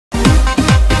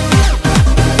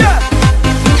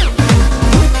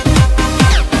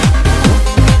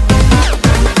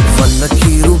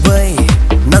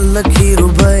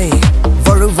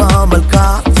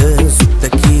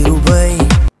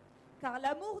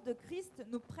de Christ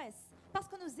nous presse, parce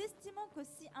que nous estimons que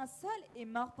si un seul est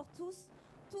mort pour tous,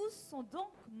 tous sont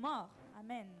donc morts.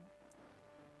 Amen.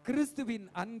 கிறிஸ்துவின்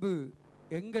அன்பு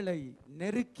எங்களை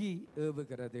நெருக்கி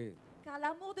ஏவுகிறது. Car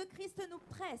l'amour de Christ nous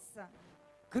presse.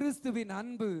 கிறிஸ்துவின்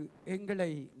அன்பு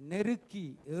எங்களை நெருக்கி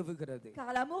ஏவுகிறது.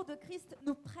 Car l'amour de Christ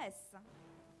nous presse.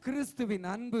 கிறிஸ்துவின்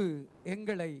அன்பு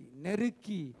எங்களை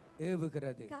நெருக்கி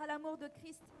ஏவுகிறது. Car l'amour de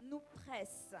Christ nous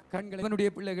presse. கண்களுடைய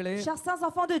பிள்ளைகளே, Chers saints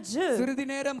enfants de Dieu, சிறிது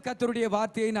நேரம் கர்த்தருடைய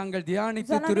வார்த்தையை நாங்கள்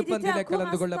தியானித்து nous allons méditer திருப்பந்திலே un court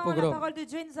கலந்து கொள்ள instant la போகிறோம். parole de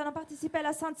Dieu et nous allons participer à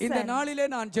la Sainte இந்த Seine. நாளிலே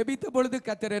நான் ஜெபித்த பொழுது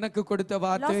கர்த்தர் எனக்கு கொடுத்த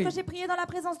வார்த்தை Lorsque j'ai prié dans la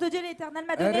présence de Dieu, l'Éternel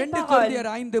m'a donné une 2 parole. கொரிந்தியர்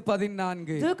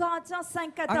 5:14. 2 Corinthiens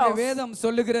அங்கே 5:14. வேதம்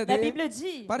சொல்லுகிறது, La Bible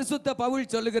dit, பரிசுத்த பவுல்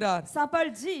சொல்லுகிறார், Saint Paul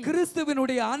dit,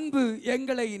 கிறிஸ்துவினுடைய அன்பு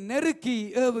எங்களை நெருக்கி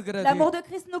ஏவுகிறது. l'amour de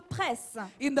Christ nous presse.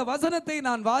 இந்த வசனத்தை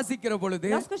நான் வாசிக்கிற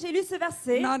பொழுது Lorsque j'ai lu ce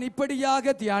verset, நான் இப்படியாக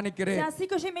c'est தியானிக்கிறேன். ainsi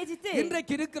que j'ai médité.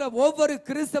 இன்றைக்கு இருக்கிற ஒவ்வொரு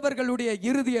கிறிஸ்தவர்களுடைய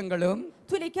இருதயங்களும்,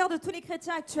 Tous les cœurs de tous les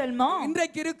chrétiens actuellement,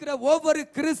 இன்றைக்கு இருக்கிற ஒவ்வொரு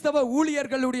கிறிஸ்தவ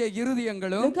ஊழியர்களுடைய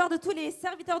இருதயங்களும், le cœur de tous les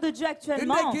serviteurs de Dieu actuellement,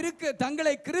 இன்றைக்கு இருக்க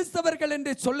தங்களை கிறிஸ்தவர்கள்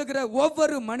என்று சொல்லுகிற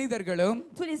ஒவ்வொரு மனிதர்களும்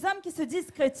tous les hommes qui se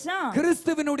disent chrétiens,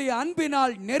 கிறிஸ்துவினுடைய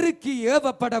அன்பினால் நெருக்கி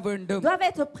ஏவப்பட வேண்டும். doivent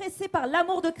être pressés par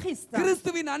l'amour de Christ.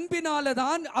 கிறிஸ்துவின் அன்பினால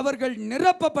தான் அவர்கள்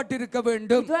நிரப்பப்பட்டிருக்க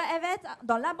வேண்டும். Ils doivent être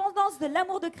dans l'abondance de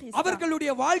l'amour de Christ.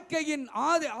 அவர்களுடைய வாழ்க்கையின்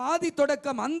ஆதி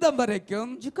தொடக்கம் அந்தம் வரைக்கும்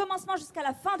Du commencement jusqu'à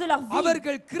la fin de leur vie,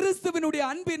 அவர்கள் கிறிஸ்துவினுடைய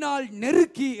அன்பினால்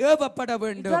நெருக்கி ஏவப்பட ils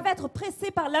வேண்டும். doivent être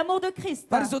pressés par l'amour de Christ.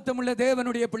 பரிசுத்தமுள்ள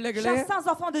தேவனுடைய பிள்ளைகளே, Chers saints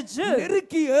enfants de Dieu,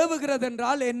 நெருக்கி ஏவுகிறது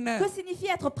என்றால் என்ன? que signifie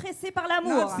être pressé par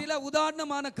l'amour? நான் சில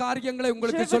உதாரணமான காரியங்களை Je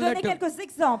உங்களுக்கு vais vous donner சொல்லட்டும். quelques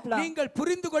exemples நீங்கள்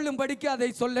புரிந்து கொள்ளும்படிக்கு அதை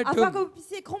afin சொல்லட்டும். que vous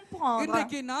puissiez comprendre.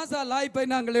 இன்றைக்கு நாசா லாய்ப்பை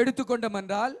நாங்கள் எடுத்துக்கொண்டோம்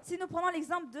என்றால் Si nous prenons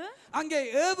l'exemple de, அங்கே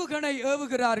ஏவுகணை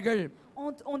ஏவுகிறார்கள்.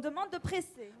 on demande de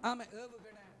presser. ஆமா,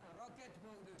 ஏவுகணை ராக்கெட்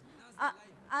போகுது.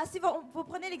 Si vous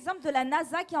prenez l'exemple de la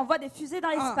NASA qui envoie des fusées dans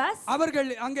l'espace, அவர்கள்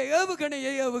அங்கே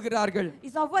ஏவுகணையை ஏவுகிறார்கள்.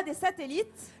 ils envoient des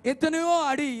satellites.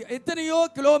 எத்தனையோ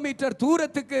கிலோமீட்டர்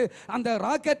தூரத்துக்கு அந்த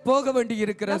ராக்கெட் போக வேண்டி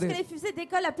இருக்கிறது. Lorsque les fusées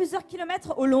décollent à plusieurs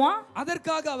kilomètres au loin,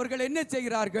 அதற்காக அவர்கள் என்ன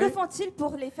செய்கிறார்கள்? que font-ils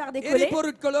pour les faire décoller?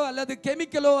 எரிபொருட்களோ அல்லது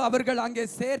கெமிக்கலோ அவர்கள் அங்கே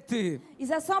சேர்த்து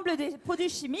Ils assemblent des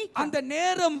produits chimiques அந்த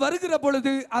நேரம் வருகிற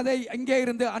பொழுது அதை அங்கே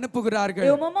இருந்து et அனுப்புகிறார்கள்.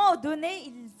 au moment donné,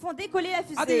 ils font décoller la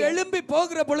அது fusée. எழும்பி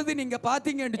போகிற பொழுது நீங்க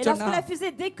பாத்தீங்கன்னு Et சொன்னா lorsque la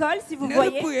fusée décolle, si vous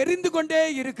நெருப்பு voyez, எரிந்து கொண்டே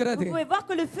vous இருக்கிறது. pouvez voir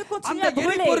que le feu continue அந்த à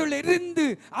brûler. எரிபொருள் எரிந்து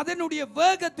அதனுடைய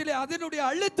வேகத்திலே அதனுடைய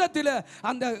அழுத்தத்திலே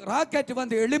அந்த ராக்கெட்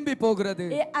வந்து எழும்பி போகிறது.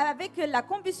 Et avec la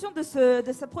combustion de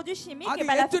ce produit chimique, அது eh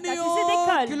ben, la எத்தனையோ fusée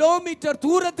décolle. கிலோமீட்டர்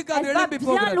தூரத்துக்கு அது Elle va எழும்பி bien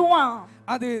போகிறது. loin,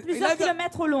 அது plusieurs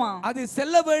kilomètres au loin. அது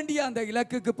செல்ல வேண்டிய அந்த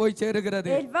இலக்குக்கு போய் சேருகிறது.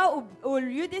 Et elle va au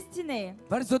lieu destiné.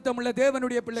 பரிசுத்தமுள்ள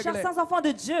தேவனுடைய Chers பிள்ளைகளே, saints enfants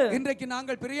de Dieu, இன்றைக்கு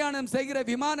நாங்கள் பிரயாணம் செய்கிற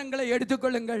விமானங்களை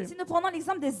எடுத்துக்கொள்ளுங்கள். si nous prenons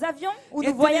l'exemple des avions où nous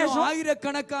எத்தனையோ voyageons,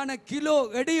 ஆயிரக்கணக்கான கிலோ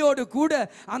எடையோடு கூட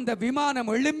அந்த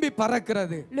விமானம் எழும்பி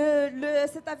பறக்கிறது.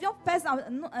 cet avion pèse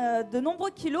de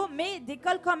nombreux kilos, mais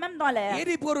décolle quand même dans l'air.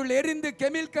 எரிபொருள் எரிந்து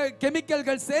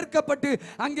கெமிக்கல்கள் சேர்க்கப்பட்டு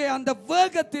அங்கே அந்த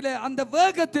வேகத்திலே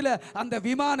அந்த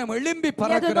விமானம் எழும்பி Il y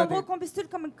a de பறக்கிறது. nombreux combustibles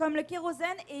comme le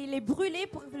kérosène et il est brûlé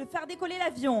pour le faire décoller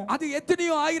l'avion. அது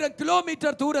எத்தனையோ ஆயிரம்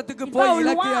கிலோமீட்டர் தூரத்துக்கு Il போய் va au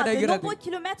இலக்கை loin, de அடைகிறது. nombreux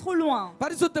kilomètres au loin.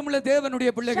 பரிசுத்தமுள்ள தேவனுடைய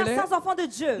Chers பிள்ளைகளே, saints enfants de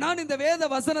Dieu, நான் இந்த வேத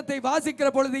வசனத்தை வாசிக்கிற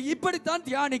பொழுது இப்படித்தான்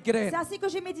தியானிக்கிறேன். c'est ainsi que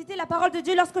j'ai médité la parole de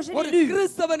Dieu lorsque je ஒரு l'ai lu.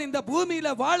 கிறிஸ்தவன் இந்த பூமியில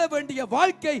வாழ வேண்டிய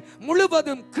வாழ்க்கை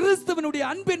முழுவதும் கிறிஸ்துவினுடைய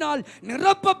அன்பினால்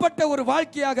நிரப்பப்பட்ட ஒரு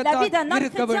வாழ்க்கையாக La vie d'un homme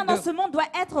இருக்க chrétien dans வேண்டும். ce monde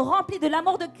doit être remplie de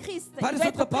l'amour de Christ. Il doit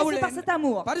être pressé par cet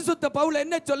amour. பரிசுத்த பவுல்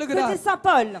என்ன Que சொல்லுகிறார்? dit Saint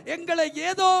Paul? எங்களை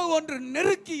ஏதோ ஒன்று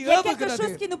நெருக்கி Il y a quelque ஏவுகிறது.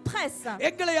 chose qui nous presse.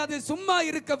 எங்களை அது சும்மா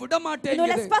இருக்க விட Il ne மாட்டேங்குது.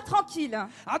 laisse pas tranquille.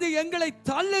 அது எங்களை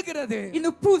தள்ளுகிறது. Il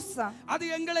nous pousse. அது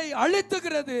எங்களை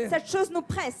அழுத்துகிறது. Cette chose nous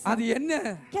presse. அது என்ன?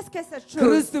 Qu'est-ce que cette chose?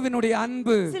 கிறிஸ்துவினுடைய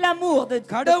அன்பு. C'est l'amour de Dieu.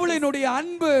 கடவுளினுடைய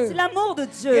அன்பு. C'est l'amour de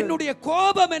Dieu. என்னுடைய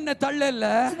கோபம் என்ன தள்ளல.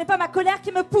 Ce n'est pas ma colère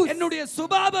qui me pousse. என்னுடைய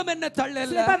சுபாவம் என்ன Ce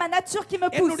தள்ளல. n'est pas ma nature qui me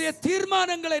pousse. என்னுடைய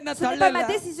தீர்மானங்கள் என்ன Ce n'est pas ma தள்ளல.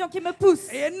 décision qui me pousse.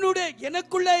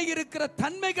 எனக்குள்ளே இருக்கிற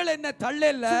தன்மைகள் என்ன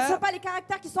தள்ளல. Ce ne sont pas les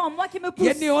caractères qui sont en moi qui me poussent.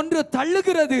 என்னை ஒன்று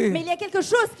தள்ளுகிறது. Mais il y a quelque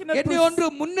chose qui me என்னை pousse. ஒன்று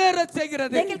முன்னேற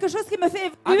செய்கிறது. Il y a quelque chose qui me fait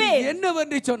அது évoluer.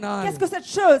 என்னவென்று சொன்னால் Qu'est-ce que cette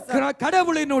chose?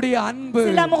 கடவுளினுடைய அன்பு.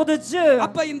 C'est l'amour de Dieu.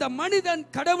 அப்ப இந்த மனிதன்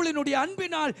கடவுளினுடைய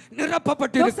அன்பினால் Donc cet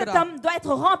நிரப்பப்பட்டிருக்கிறார். homme doit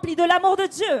être rempli de l'amour de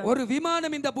Dieu. ஒரு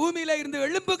விமானம் இந்த பூமியில இருந்து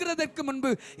எழும்புகிறதற்கு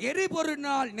முன்பு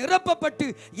எரிபொருளினால் நிரப்பப்பட்டு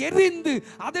எரிந்து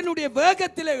அதனுடைய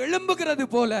வேகத்திலே எழும்புகிறது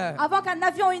போல Avant qu'un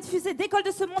avion ou une fusée décolle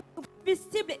de ce monde,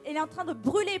 combustible, il est en train de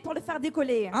brûler pour le faire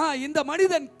décoller. இந்த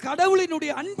மனிதன்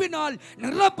கடவுளினுடைய அன்பினால்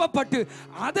நிரப்பப்பட்டு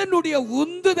அதனுடைய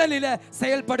உந்துதலில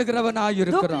செயல்படுகிறவனாய் Donc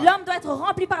இருக்கிறான். l'homme doit être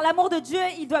rempli par l'amour de Dieu,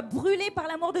 il doit brûler par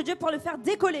l'amour de Dieu pour le faire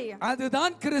décoller.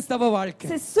 அதுதான் கிறிஸ்தவ வாழ்க்கை.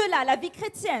 C'est cela la vie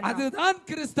chrétienne. அதுதான்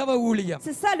கிறிஸ்தவ ஊழியம்.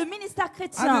 C'est ça le ministère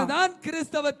chrétien. அதுதான்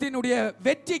கிறிஸ்தவத்தினுடைய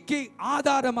வெற்றிக்கு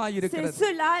ஆதாரமாய் C'est இருக்கிறது.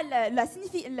 cela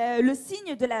le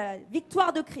signe de la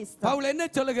victoire de Christ. Pavul என்ன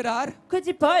சொல்கிறார்? Que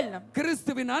dit Paul?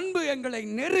 கிறிஸ்துவின் அன்பு எங்களை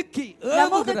நெருக்கி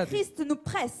L'amour de ஏவுகிறது. Christ nous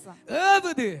presse.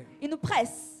 ஏவுது. Il nous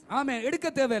presse. ஆமென். எடுக்க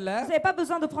தேவையில்லை. Vous n'avez pas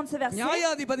besoin de prendre ce verset.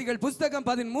 நியாயாதிபதிகள் புத்தகம்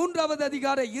 13வது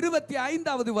அதிகாரம்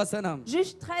 25வது வசனம்.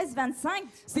 Juge 13:25.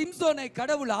 சிம்சோனை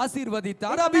கடவுள்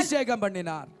ஆசீர்வதித்தார், அபிஷேகம்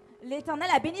பண்ணினார்.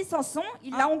 L'Éternel a béni Samson,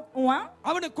 il l'a oint.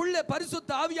 அவனுக்குள்ள பரிசுத்த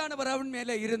ஆவியானவர் அவன்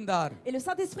மேலே இருந்தார். Et le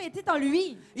Saint-Esprit était en lui.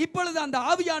 இப்பொழுது அந்த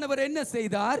ஆவியானவர் என்ன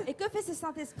செய்தார்? Et que fait ce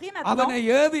Saint-Esprit maintenant? அவனை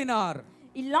ஏவினார்.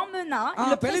 Il l'emmena, il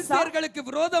le pressa. பெலிஸ்தர்களுக்கு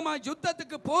விரோதமாய்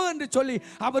யுத்தத்துக்கு போ என்று சொல்லி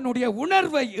அவனுடைய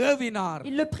உணர்வை ஏவினார்.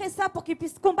 Il le pressa pour qu'il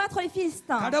puisse combattre les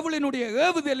Philistins. கடவுளினுடைய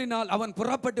ஏவுதலினால் அவன்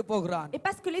புறப்பட்டு போகிறான். Et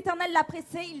parce que l'Éternel l'a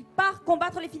pressé, il part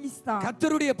combattre les Philistins.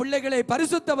 கர்த்தருடைய பிள்ளைகளே,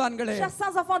 பரிசுத்தவான்களே, Chers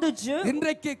saints enfants de Dieu,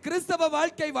 இன்றைக்கு கிறிஸ்தவ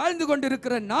வாழ்க்கை வாழ்ந்து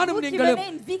கொண்டிருக்கிற நானும் vous qui நீங்களும்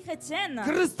menez une vie chrétienne,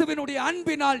 கிறிஸ்துவினுடைய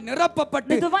அன்பினால்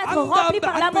நிரப்பப்பட்டு nous devons être remplis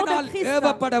par l'amour de அன்பினால் Christ.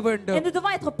 ஏவப்பட Et வேண்டும். nous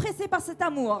devons être pressés par cet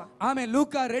amour. ஆமென்.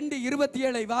 லூக்கா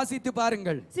 2:27 வாசித்து பாருங்கள்.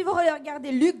 Si vous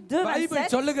regardez Luc 2:27,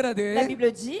 சொல்லுகிறது, la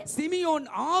Bible dit, சிமியோன்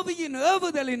ஆவியின்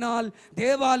ஏவுதலினால்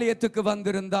தேவாலயத்துக்கு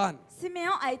வந்திருந்தான்.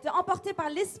 Siméon a été emporté par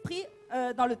l'Esprit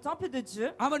dans le temple de Dieu.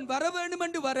 அவன் வர வேண்டும்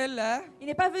என்று வரல. Il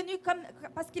n'est pas venu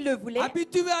parce qu'il le voulait.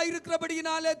 அபித்துவா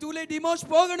இருக்கிறபடியினாலே தூலே டிமோஷ்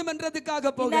போகணும் என்றதுக்காக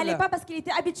Il போகல. n'allait pas parce qu'il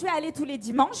était habitué à aller tous les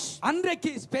dimanches.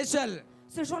 அன்றைக்கு special.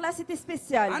 Ce jour-là, c'était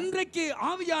spécial. அன்றைக்கு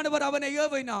ஆவியானவர் அவனை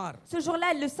ஏவினார். Ce jour-là,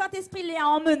 le Saint-Esprit l'a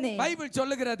emmené. Bible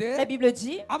சொல்லுகிறது, La Bible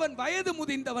dit, அவன் வயது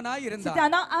முதிர்ந்தவனாய் இருந்தான். c'était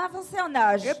un homme avancé en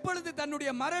âge. எப்பொழுது தன்னுடைய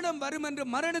மரணம் வரும் என்று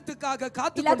மரணத்துக்காக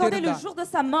காத்து Il attendait le கொண்டிருந்தான். jour de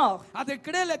sa mort.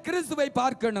 அதற்கிடையில கிறிஸ்துவை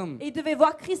பார்க்கணும். Et il devait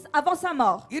voir Christ avant sa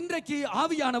mort. இன்றைக்கு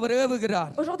ஆவியானவர்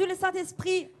ஏவுகிறார். Aujourd'hui, le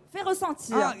Saint-Esprit fait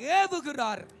ressentir.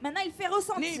 ஏவுகிறார். Maintenant, il fait நீ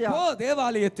ressentir. போ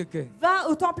தேவாலயத்துக்கு. Va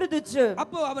au temple de Dieu.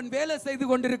 அப்போ அவன் வேலை செய்து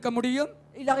கொண்டிருக்க முடியும்.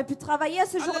 Il aurait pu travailler à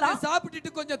ce jour-là. அல்லது சாப்பிட்டுட்டு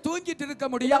கொஞ்சம் தூங்கிட்டு இருக்க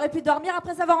Il முடியும். aurait pu dormir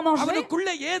après avoir mangé. அவனுக்குள்ள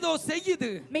ஏதோ செய்யுது.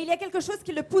 Mais il y a quelque chose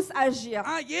qui le pousse à agir.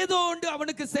 ஏதோ ஒன்று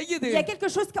அவனுக்கு செய்யுது. Il y a quelque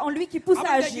chose en lui qui pousse à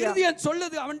அவனுடைய agir. இதயம்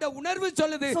சொல்லுது, அவனுடைய உணர்வு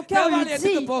சொல்லுது, Son cœur lui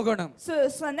தேவாலயத்துக்கு dit, போகணும்.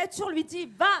 sa nature lui dit,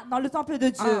 va dans le temple de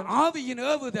Dieu. ஆவியின்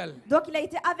ஏவுதல். Donc il a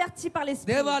été averti par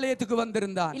l'Esprit. தேவாலயத்துக்கு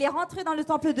வந்திருந்தான். Il est rentré dans le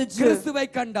temple de Dieu. கிறிஸ்துவை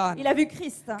கண்டான். Il a vu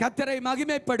Christ. கர்த்தரை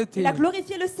மகிமைப்படுத்தி Il a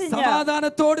glorifié le Seigneur.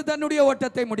 சமாதானத்தோடு தன்னுடைய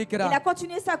ஓட்டத்தை Il முடிக்கிறார். a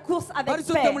continué sa course avec paix.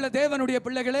 பரிசுத்தமுள்ள தேவனுடைய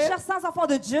பிள்ளைகளே, Chers saints enfants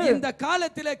de Dieu, இந்த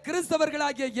காலத்திலே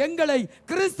கிறிஸ்தவர்களாகிய எங்களை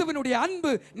கிறிஸ்துவினுடைய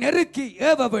அன்பு நெருக்கி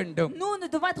ஏவ வேண்டும். nous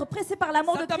devons être pressés par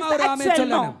l'amour de சத்தமா Christ ஒரு ஆமென்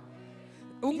actuellement. சொல்லணும்.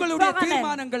 உங்களுடைய Amen.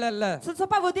 தீர்மானங்கள் அல்ல, Ce ne sont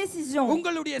pas vos décisions.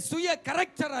 உங்களுடைய சுய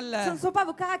கரெக்டர் அல்ல, Ce ne sont pas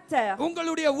vos caractères.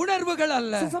 உங்களுடைய உணர்வுகள்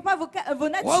அல்ல. Ce ne sont pas vos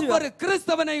natures. ஒவ்வொரு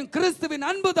கிறிஸ்தவனையும் கிறிஸ்துவின்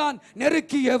அன்புதான்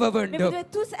நெருக்கி ஏவ Mais vous வேண்டும். devez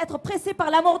tous être pressés par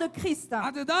l'amour de Christ.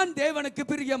 அதுதான் தேவனுக்கு C'est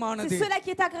பிரியமானது. cela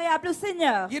qui est agréable au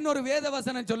Seigneur. இன்னொரு வேத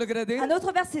வசனம் சொல்லுகிறது, Un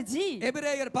autre verset dit,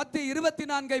 எபிரேயர்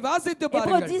 10:24 வாசித்து Hébreux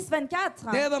பாருங்கள்.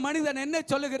 10:24, தேவ மனிதன் என்ன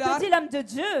que சொல்லுகிறார்? dit l'homme de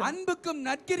Dieu, அன்புக்கும்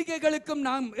நற்கிரிகைகளுக்கும்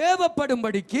நாம்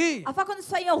ஏவப்படும்படிக்கு. afin que nous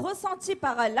soyons ressentis par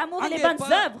l'amour et les அங்கே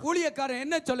bonnes œuvres. ஊழியக்காரன்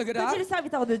என்ன Que சொல்லுகிறார்? dit le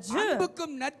serviteur de Dieu,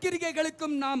 அன்புக்கும்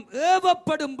நற்கிரிகைகளுக்கும் நாம்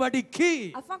ஏவப்படும்படிக்கு.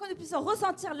 afin que nous puissions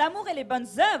ressentir l'amour et les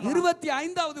bonnes œuvres.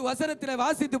 25வது வசனத்திலே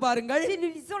வாசித்து பாருங்கள். Si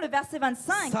nous lisons le verset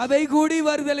 25, சபை கூடி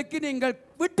வருதலுக்கு நீங்கள்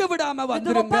விட்டு விடாம nous ne devons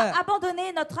வந்துருங்க. pas abandonner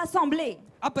notre assemblée.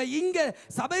 அப்ப இங்க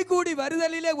சபை கூடி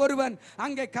வருதலிலே ஒருவன்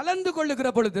அங்கே கலந்து கொள்ளுகிற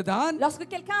பொழுதுதான் Lorsque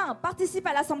quelqu'un participe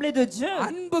à l'assemblée de Dieu,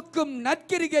 அன்புக்கும்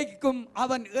நற்கிரிகைக்கும்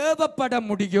அவன் ஏவப்பட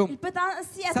முடியும். il peut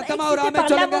ainsi être சத்தமா ஒரு excité ஆமென்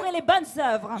par சொல்லுங்க. l'amour et les bonnes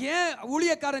œuvres. ஏன்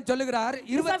ஊழியக்காரன் சொல்லுகிறார்?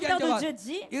 serviteur de Dieu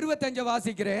dit, 25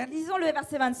 வாசிக்கிறேன். Lisons le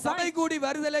verset சபை 25. கூடி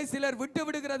வருதலை சிலர் விட்டு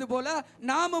விடுகிறது போல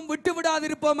நாமும் விட்டு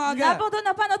விடாதிருப்போமாக.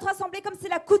 N'abandonnons pas notre assemblée comme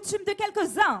c'est la coutume de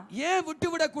quelques-uns. ஏன் விட்டு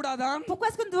விடக்கூடாதாம்? Pourquoi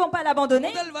est-ce que nous ne devons pas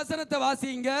l'abandonner? முதல் வசனத்தை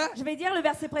வாசிங்க. Je vais dire le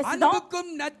verset précédent. அன்புக்கும்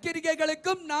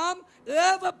நற்கிரிகைகளுக்கும் நாம்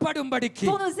ஏவப்படும்படிக்கு.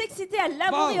 Pour nous exciter à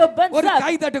l'amour et aux bonnes ஒரு œuvres.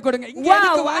 கை தட்டு கொடுங்க. இங்க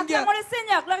எதுக்கு Waouh! வாங்க? Acclamons le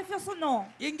Seigneur, glorifions son nom.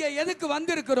 இங்க எதுக்கு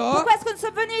வந்திருக்கிறோம்? Pourquoi est-ce que nous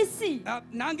sommes venus ici?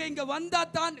 நாங்க இங்க வந்தா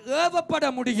தான் ஏவப்பட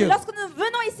C'est முடியும். lorsque nous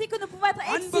venons ici que nous pouvons être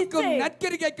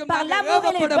excités par l'amour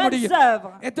et les bonnes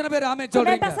œuvres.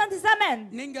 Combien de personnes disent Amen?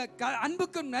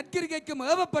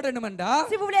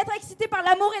 Si vous voulez être excités par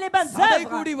l'amour et les bonnes œuvres,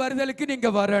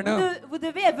 vous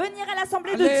devez venir à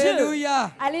l'assemblée de Dieu.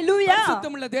 Alléluia.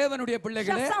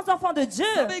 Chers saints enfants de Dieu,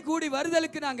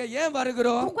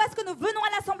 pourquoi est-ce que nous venons à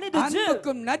l'assemblée de Dieu? Pour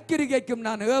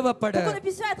que nous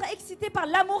puissions être excités par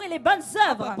l'amour et les bonnes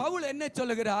œuvres.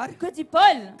 Que dit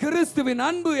Paul?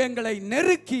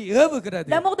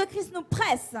 L'amour de Christ nous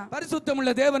presse.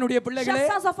 Chers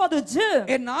saints enfants de Dieu,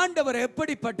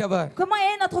 comment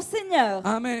est notre Seigneur?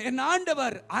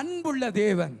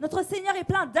 Notre Seigneur est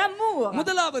plein d'amour.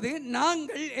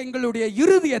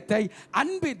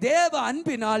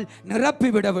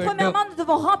 Premièrement, nous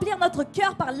devons remplir notre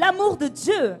cœur par l'amour de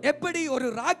Dieu.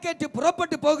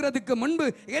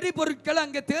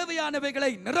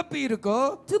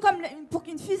 Tout comme pour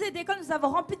qu'une fusée décolle, nous avons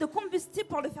rempli de combustible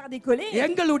pour le faire décoller.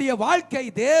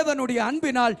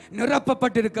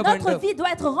 Notre vie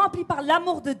doit être remplie par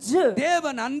l'amour de Dieu. Parce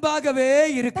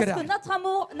que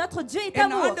notre Dieu est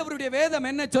amour.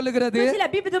 Que dit la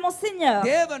Bible de mon Seigneur?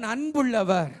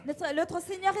 Notre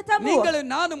Seigneur est amour.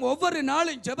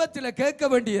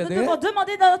 Nous devons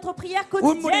demander dans notre prière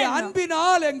quotidienne,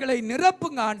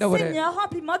 Seigneur,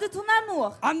 remplis-moi de ton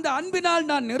amour.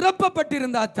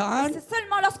 C'est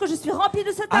seulement lorsque je suis rempli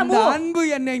de cet amour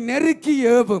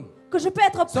que je peux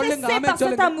être pressé par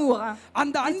cet amour.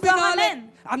 Amen.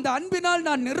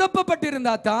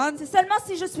 C'est seulement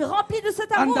si je suis rempli de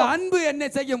cet amour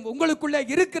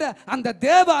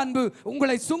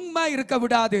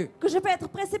que je peux être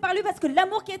pressé par lui, parce que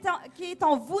l'amour qui est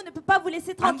en vous ne peut pas vous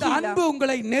laisser tranquille.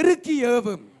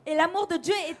 Et l'amour de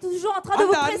Dieu est toujours en train de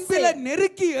vous presser.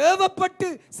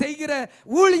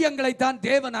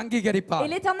 Et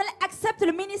l'Éternel accepte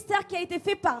le ministère qui a été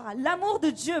fait par l'amour de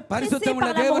Dieu, pressé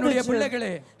par l'amour de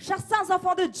Dieu. Chers saints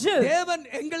enfants de Dieu,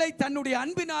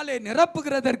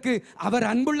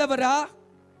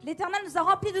 l'Éternel nous a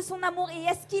remplis de son amour. Et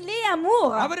est-ce qu'il est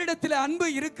amour?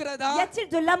 Y a-t-il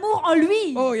de l'amour en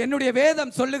lui?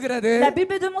 La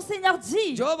Bible de mon Seigneur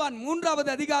dit,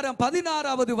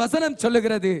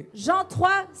 Jean 3,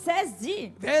 16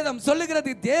 dit,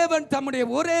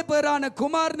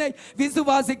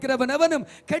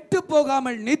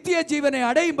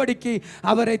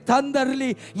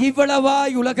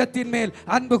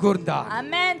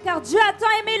 Amen, car Dieu a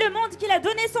tant aimé le monde qu'il a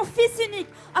donné son Fils unique,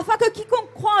 afin que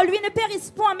quiconque croit en lui ne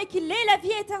périsse point, mais qu'il ait la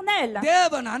vie éternelle.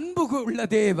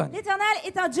 L'Éternel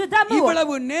est un Dieu d'amour.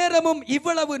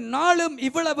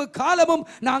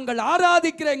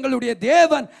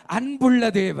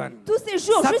 Tous ces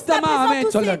jours, jusqu'à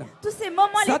présent, tous ces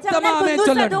moments, l'Éternel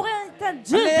que nous adorons est un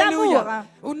Dieu d'amour.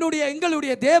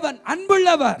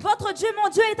 Votre Dieu, mon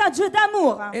Dieu, est un Dieu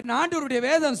d'amour.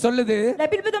 La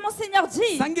Bible de mon Seigneur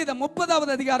dit,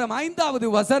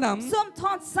 Psaume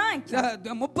 35,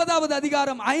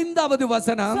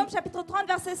 Psaume chapitre 30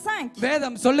 verset 5. La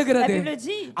Bible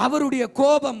dit,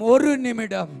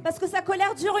 parce que sa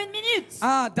colère dure une minute,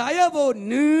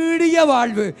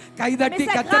 mais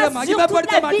sa grâce dure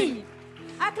toute la vie.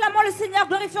 Acclamons le Seigneur,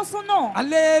 glorifions son nom.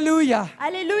 Alléluia.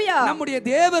 Alléluia.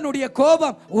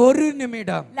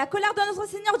 La colère de notre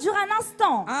Seigneur dure un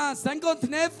instant.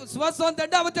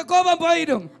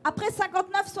 Après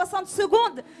 59-60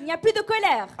 secondes, il n'y a plus de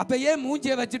colère.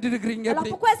 Alors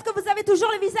pourquoi est-ce que vous avez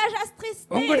toujours le visage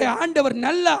attristé?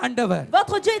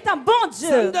 Votre Dieu est un bon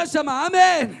Dieu.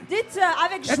 Dites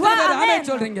avec joie Amen.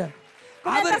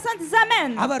 Combien de personnes disent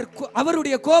Amen?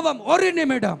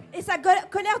 Et sa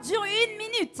colère dure une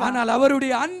minute.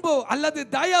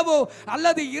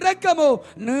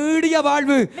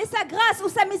 Mais sa grâce ou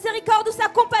sa miséricorde ou sa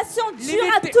compassion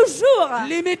durera toujours.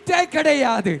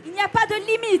 Il n'y a pas de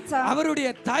limite.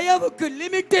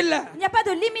 Il n'y a pas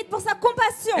de limite pour sa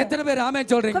compassion.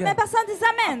 Combien de personnes disent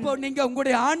Amen?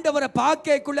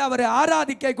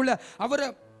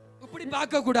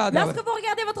 Lorsque vous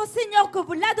regardez votre Seigneur, que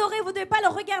vous l'adorez, vous ne devez pas le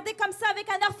regarder comme ça avec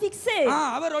un air fixé.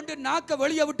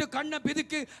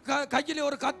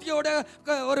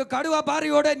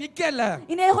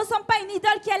 Il ne ressemble pas à une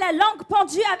idole qui a la langue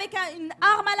pendue avec une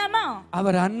arme à la main.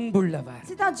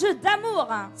 C'est un Dieu d'amour.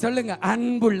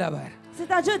 C'est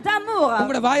un Dieu d'amour.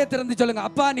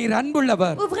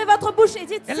 Ouvrez votre bouche et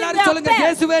dites, Seigneur,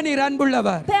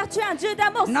 Père, tu es un Dieu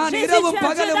d'amour. Jésus, tu es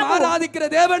un Dieu d'amour.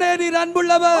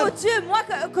 Oh Dieu, moi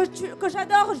que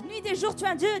j'adore nuit et jour, tu es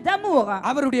un Dieu d'amour.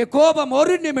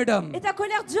 Et ta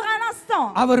colère dure un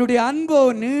instant.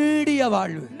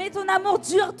 Mais ton amour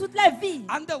dure toute la vie.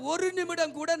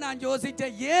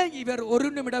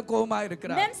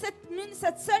 Même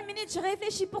cette seule minute, je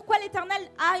réfléchis pourquoi l'Éternel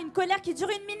a une colère qui dure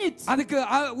une minute. அதுக்கு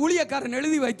ஊழியக்காரன்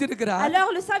எழுதி வைத்திருக்கிறார். Alors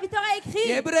le serviteur a écrit.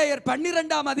 எபிரேயர்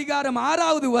 12ஆம் அதிகாரம்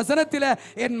 6வது வசனத்திலே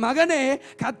என் மகனே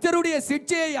கர்த்தருடைய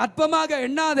சிட்சையை அற்பமாக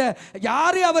எண்ணாத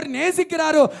யாரை அவர்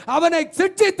நேசிக்கிறாரோ அவனை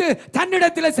சிட்சித்து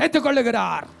தன்னிடத்திலே சேர்த்துக்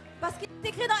கொள்ளுகிறார். Parce qu'il est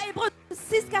écrit dans Hébreux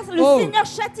 6 car le Seigneur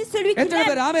châtie celui qui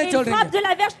l'aime et il frappe de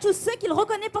la verge tous ceux qu'il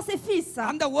reconnaît pour ses fils.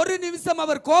 அந்த ஒரு நிமிஷம்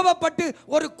அவர் கோபப்பட்டு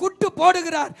ஒரு குட்டு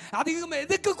போடுகிறார். அதிகம்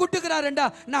எதுக்கு குட்டுகிறார் என்றா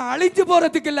நான் அழிஞ்சு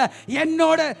போறதுக்கு இல்ல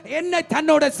என்னை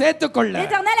தன்னோட சேர்த்துக் கொள்ள.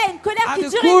 L'Éternel a une colère qui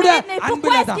dure une minute. Mais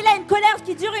pourquoi est-ce qu'il a une colère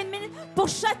qui dure une minute? Pour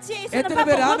châtier et ce n'est pas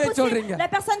pour repousser la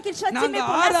personne qu'il châtie mais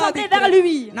pour l'assembler vers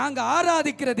lui. நாங்க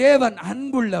ஆராதிக்கிற தேவன்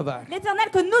அன்புள்ளவர். L'Éternel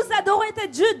que nous adorons est un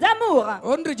Dieu d'amour.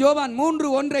 1 யோவான்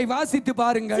 3:1 வாசித்து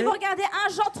பாருங்கள். Si vous regardez 1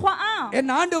 Jean 3:1.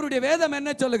 என் ஆண்டவருடைய வேதம்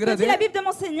என்ன சொல்லுகிறது? La Bible de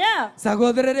mon Seigneur.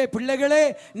 சகோதரரே பிள்ளைகளே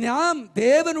நாம்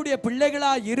தேவனுடைய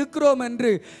பிள்ளைகளா இருக்கிறோம்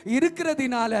என்று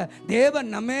இருக்கிறதினால தேவன்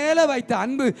நம்மேல வைத்த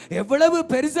அன்பு எவ்வளவு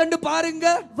பெருசென்று பாருங்க.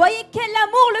 Voyez quel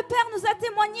amour le Père nous a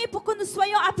témoigné pour que nous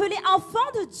soyons appelés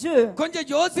enfants de Dieu. கொஞ்சம்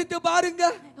யோசித்து பாருங்க.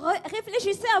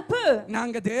 Réfléchissez un peu.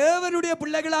 நாங்க தேவனுடைய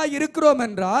பிள்ளைகளா இருக்கிறோம்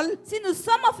என்றால் si nous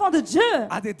sommes enfants de Dieu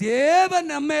அது தேவன்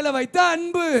நம்மேல வைத்த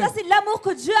அன்பு. ça c'est l'amour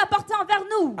que Dieu a porté envers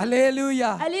nous. Alléluia.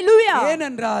 Alléluia.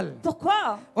 ஏனென்றால் pourquoi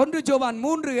 1 யோவான்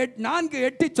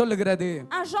 3:4 சொல்லுகிறது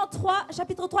 1 Jean 3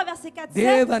 chapitre 3 verset 4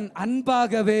 தேவன்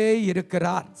அன்பாகவே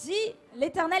இருக்கிறார். dit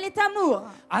l'Éternel est amour.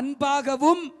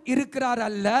 அன்பாகவும் இருக்கிறார்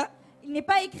அல்ல. Il n'est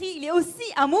pas écrit il est aussi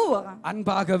amour.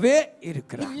 அன்பாகவே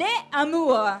இருக்கிறார். Il est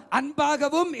amour.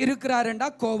 அன்பாகவும் இருக்கிறார் என்றா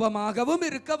கோபமாகவும்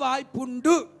இருக்க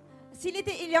வாய்ப்புண்டு.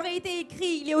 Il aurait été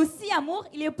écrit il est aussi amour,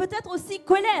 il est peut-être aussi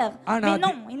colère. Mais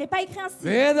non, il n'est pas écrit ainsi.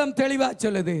 வேதம் தெளிவா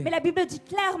சொல்லுது. Mais la Bible dit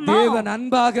clairement தேவன்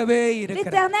அன்பாகவே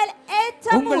இருக்கிறார். l'Éternel est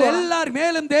amour. உங்கள் எல்லார்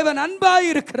மேலும் தேவன் அன்பாய்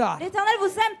இருக்கிறார். L'Éternel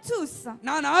vous aime tous.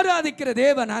 நான் ஆராதிக்கிற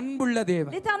தேவன் அன்புள்ள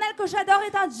தேவன். L'Éternel que j'adore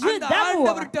est un Dieu d'amour.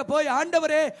 ஆண்டவர்ட்ட போய்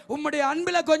ஆண்டவரே உம்முடைய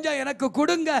அன்பில கொஞ்சம் எனக்கு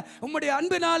கொடுங்க, உம்முடைய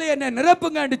அன்பினாலே என்னை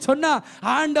நிரப்புங்க என்று சொன்னா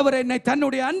ஆண்டவர் என்னை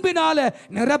தன்னுடைய அன்பினாலே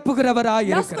நிரப்புகிறவராய்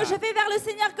இருக்கிறார். Lorsque je vais vers le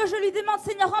Seigneur que je lui demande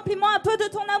Seigneur remplis-moi un peu de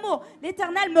ton amour,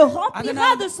 l'Éternel me remplira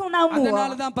de son amour.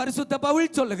 அதனால தான் பரிசுத்த பவுல்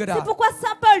சொல்லுகிறார். C'est pourquoi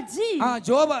Saint Paul dit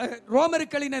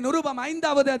ரோமர்களின் நிருபம்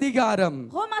 5வது அதிகாரம்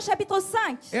Romains chapitre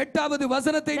 5 8வது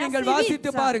வசனத்தை நீங்கள்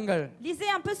வாசித்து பாருங்கள்.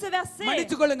 Lisez un peu ce verset.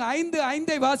 படித்துக்கொள்ளுங்க.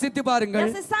 5:5 வாசித்து பாருங்கள்.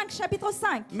 Verset 5 chapitre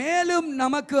 5. மேலும்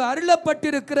நமக்கு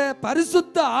அருளப்பட்டிருக்கிற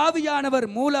பரிசுத்த ஆவியானவர்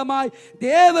மூலமாய்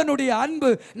தேவனுடைய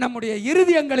அன்பு நம்முடைய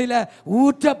இருதயங்களிலே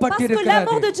ஊற்றப்பட்டிருக்கிறது. Parce que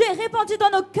l'amour de Dieu est répandu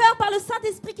dans nos cœurs par le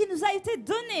Saint-Esprit qui nous a été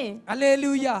donné.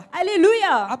 Alléluia.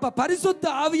 Alléluia. அப்ப பரிசுத்த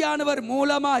ஆவியானவர்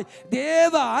மூலமாய்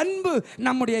தேவ அன்பு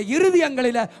நம்முடைய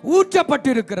இருதயங்களிலே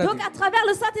ஊற்றப்பட்டிருக்கிறது. Donc à travers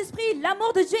le Saint-Esprit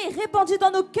l'amour de Dieu est répandu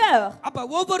dans nos cœurs. அப்ப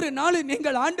ஒவ்வொரு நாளும்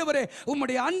நீங்கள் ஆண்டவரே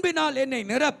உம்முடைய அன்பினால் என்னை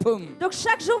நிரப்பும். Donc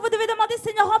chaque jour vous devez demander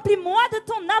Seigneur remplis-moi de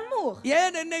ton amour.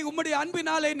 ஏன் என்னை உம்முடைய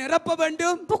அன்பினாலே நிரப்ப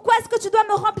வேண்டும்? Pourquoi est-ce que tu dois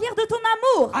me remplir de ton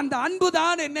amour? அந்த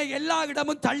அன்புதான் என்னை எல்லா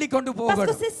இடமும் தள்ளி கொண்டு போகும்.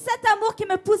 Parce que c'est cet amour qui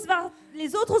me pousse vers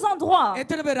les autres endroits.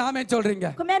 எத்தனை பேர் ஆமென் சொல்றீங்க?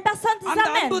 Combien de personnes disent அந்த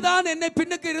amen? அன்புதான் என்னை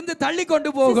பின்னுக்கு இருந்து தள்ளி கொண்டு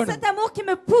போகும். C'est cet amour qui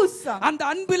me pousse. அந்த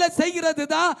அன்பில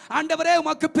செய்கிறதுதான் ஆண்டவரே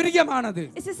உமக்கு பிரியமானது.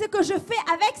 Et c'est ce que je fais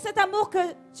avec cet amour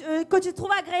que tu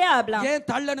trouves agréable. ஏன்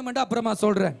தள்ளணும்னு அப்புறமா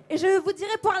சொல்றேன். Et je vous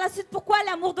dirai par la suite pourquoi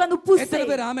l'amour doit nous pousser. எத்தனை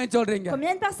பேர் ஆமென் சொல்றீங்க?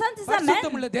 Combien de personnes disent amen?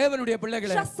 பரிசுத்தமுள்ள தேவனுடைய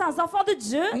பிள்ளைகளே, Chers saints enfants de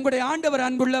Dieu, உங்களுடைய ஆண்டவர்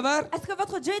அன்புள்ளவர். est-ce que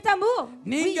votre Dieu est amour?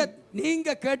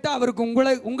 நீங்க கேட்டா அவருக்கு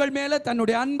உங்கள் மேல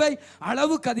தன்னுடைய அன்பை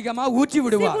அளவுக்கு அதிகமா ஊற்றி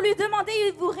விடுவார். Si vous lui demandez,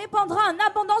 il vous répandra en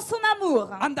abondance son amour.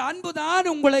 அந்த அன்புதான்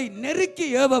உங்களை நெருக்கி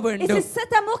ஏவ Et வேண்டும். c'est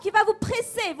cet amour qui va vous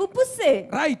presser, vous pousser.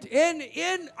 Right.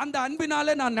 ஏன் அந்த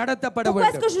அன்பினால நான் நடத்தப்பட Pourquoi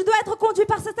est-ce வேண்டும்? que je dois être conduit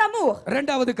par cet amour?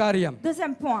 இரண்டாவது காரியம்.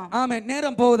 Deuxième point. ஆமென்.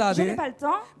 நேரம் போவதாது. Je n'ai pas le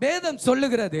temps. வேதம்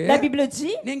சொல்லுகிறது. La Bible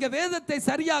dit. நீங்க வேதத்தை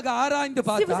சரியாக ஆராய்ந்து Si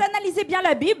vous பார்த்தா analysez bien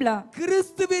la Bible.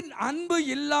 கிறிஸ்துவின் அன்பு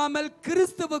இல்லாமல்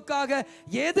கிறிஸ்துவுக்காக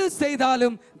எது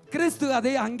செய்தாலும் கிறிஸ்து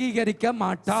அதை அங்கீகரிக்க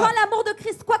மாட்டார். Sans l'amour de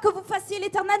Christ, quoi que vous fassiez,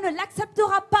 l'Éternel ne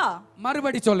l'acceptera pas.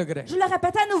 மறுபடி சொல்லுகிறேன். Je le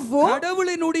répète à nouveau.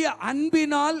 கடவுளினுடைய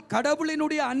அன்பினால்,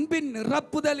 கடவுளினுடைய அன்பின்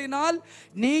நிரப்புதலினால்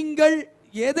நீங்கள்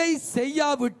எதை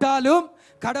செய்யாவிட்டாலும்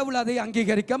கடவுள் அதை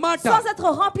அங்கீகரிக்க மாட்டார். Sans être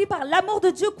rempli par l'amour de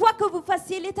Dieu, quoi que vous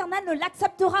fassiez, l'Éternel ne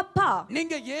l'acceptera pas.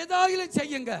 நீங்க ஏதாயிலும்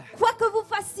செய்யுங்க. Quoi que vous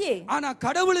fassiez. ஆனா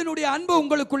கடவுளினுடைய அன்பு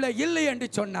உங்களுக்குள்ள இல்லை என்று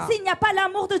சொன்னா, s'il n'y a pas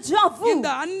l'amour de Dieu en vous, இந்த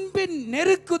அன்பின்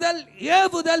நெருக்குதல்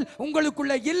ஏவுதல்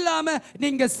உங்களுக்குள்ள இல்லாம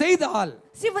நீங்க செய்தால்,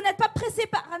 Si vous n'êtes pas pressé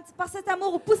par cet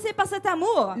amour ou poussé par cet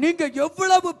amour, நீங்க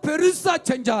எவ்வளவு பெருசா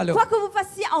செஞ்சாலும், quoi que vous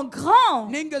fassiez en grand,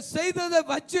 நீங்க செய்ததை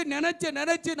வச்சு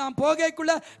நினைச்சு நான்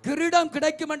போகக்குள்ள கிரீடம்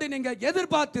கிடைக்கும் என்று நீங்க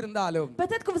எதிர்பார்த்திருந்தாலும்,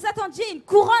 peut-être que vous attendiez une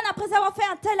couronne après avoir fait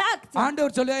un tel acte.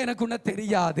 ஆண்டவர் சொல்லுவா எனக்கு உன்னை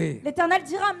தெரியாது. L'Éternel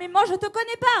dira mais moi je te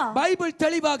connais pas. Bible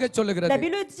தெளிவாக சொல்லுகிறது. La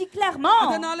Bible dit clairement.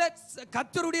 அதனால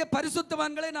கர்த்தருடைய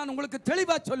பரிசுத்தவான்களை நான் உங்களுக்கு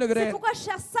தெளிவா சொல்லுகிறேன். C'est pourquoi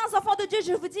chers saints enfants de Dieu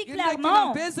je vous dis clairement.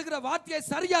 நான் பேசுகிற வார்த்தையை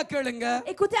சரியா கேளுங்க.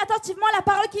 Écoutez attentivement la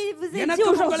parole qui vous est dit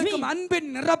aujourd'hui. அன்பின்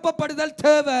நிரப்பப்படுதல்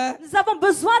தேவை. Nous avons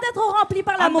besoin d'être remplis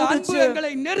par l'amour de Dieu.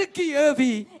 எங்களை நெருக்கி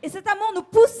AV. Et cet amour nous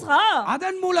poussera.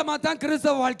 அதன் மூலமா தான்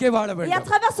கிறிஸ்தவ வாழ்க்கை வாழ வேண்டும். Et à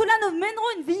travers cela nous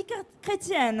mènerons une vie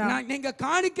chrétienne. நீங்க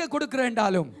காணிக்கை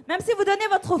கொடுக்கறேன்டாலும், même si vous donnez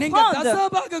votre offrande, நீங்க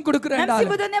தசமபாகம் கொடுக்கறேன்டாலும், même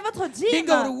si vous donnez votre dîme,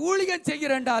 நீங்க ஒரு ஊழியம்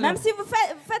செய்யறேன்டாலும், même si vous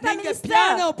faites un ministère,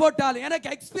 piano போட்டாலும் எனக்கு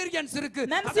எக்ஸ்பீரியன்ஸ் இருக்கு.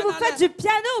 même si vous faites du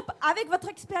piano avec votre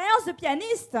expérience de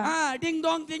pianiste, ding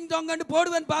dong ன்னு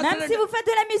போடுவேன் pastor. même si vous faites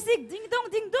de la musique ding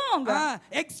dong,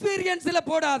 எக்ஸ்பீரியன்ஸ்ல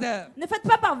போடாத. ne faites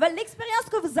pas par l'expérience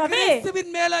que vous avez.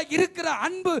 கிறிஸ்துவின் மேல இருக்கிற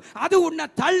அன்பு அது உன்னை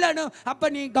தள்ளணும். அப்ப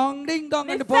நீ ding dong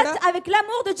ன்னு போட. Faites avec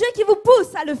l'amour de Dieu qui vous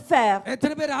pousse à le faire.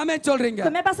 எத்தனை பேர் ஆமென் சொல்றீங்க?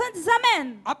 Combien de personnes disent amen?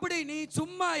 அப்படி நீ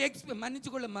சும்மா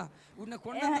மன்னிச்சுக்கொள்ளுமா. உன்னை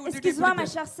கொண்டு வந்து விட்டுட்டு. Excuse-moi ma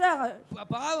chère sœur.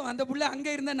 பாவம் அந்த புள்ள அங்க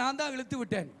இருந்த நான் தான் இழுத்து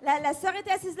விட்டேன். La sœur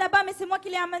était assise là-bas mais c'est moi qui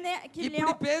l'ai amené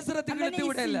இப்படி பேசுறதுக்கு இழுத்து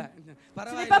விடல.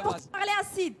 Ce n'est pas pour parler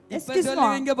ainsi.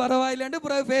 Excuse-moi. நீங்க பரவாயில்லைன்னு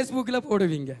பிறகு Facebookல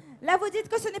போடுவீங்க. Là vous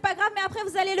dites que ce n'est pas grave mais après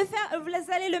vous allez le faire,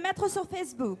 vous allez le mettre sur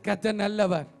Facebook. கர்த்தர்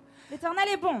நல்லவர். L'Éternel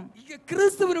est bon.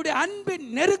 கிறிஸ்துவினுடைய அன்பின்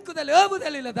நெருக்குதல்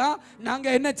ஏவுதலில தான் நாங்க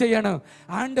என்ன செய்யணும்?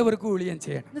 ஆண்டவருக்கு ஊழியம்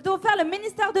செய்யணும். Nous devons faire le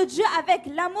ministère de Dieu avec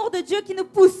l'amour de Dieu qui nous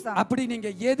pousse. அப்படி நீங்க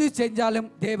எது செஞ்சாலும்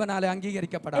தேவனாலே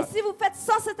அங்கீகரிக்கப்படாது. Et si vous faites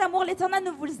sans cet amour, l'Éternel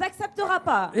ne vous acceptera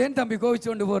pas. ஏன் தம்பி கோவிச்சு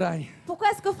கொண்டு போறாய்? Pourquoi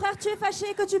est-ce que frère tu es fâché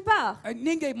et que tu pars?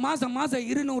 நீங்க மாசம்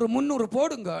 200 300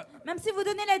 போடுங்க. Même si vous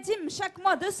donnez la dîme chaque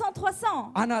mois 200 300.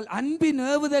 ஆனால் அன்பின்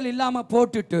ஏவுதல் இல்லாம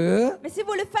போட்டுட்டு, mais si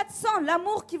vous le faites sans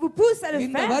l'amour qui vous pousse à le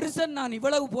இந்த faire, வருஷம் நான்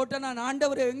இவ்வளவு போட்ட நான்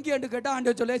ஆண்டவரே எங்கே என்று கேட்டா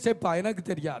ஆண்டவர் சொல்லே செப்பா எனக்கு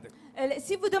தெரியாது.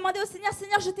 si vous demandez au Seigneur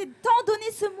Seigneur je t'ai tant donné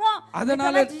ce mois,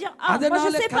 அதனால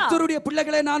கர்த்தருடைய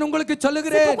பிள்ளைகளே நான் உங்களுக்கு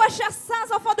சொல்லுகிறேன். c'est pourquoi chers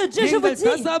saints enfants de Dieu je vous dis,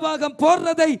 தசமபாகம்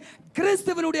போடுறதை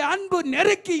கிறிஸ்துவினுடைய அன்பு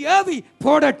நெருக்கி AV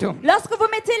போடட்டும். lorsque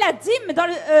vous mettez la dîme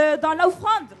dans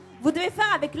l'offrande, vous devez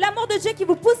faire avec l'amour de Dieu qui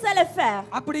vous pousse à le faire.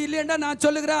 அப்படி இல்லைன்னா நான்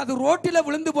சொல்லுகிறேன் அது ரோட்டில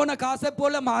விழுந்து போன காசை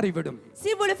போல மாறிவிடும்.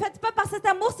 Si vous le faites pas par cet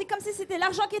amour, c'est comme si c'était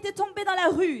l'argent qui était tombé dans la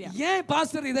rue. ஏன்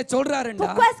பாஸ்டர் இத சொல்றாருன்னா,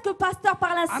 pourquoi est-ce que le pasteur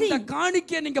parle ainsi? அந்த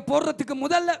காணிக்கை நீங்க போடுறதுக்கு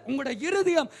முதல்ல உங்களுடைய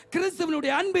இருதயம்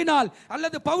கிறிஸ்துவினுடைய அன்பினால்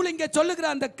அல்லது பவுல் இங்கே சொல்லுகிற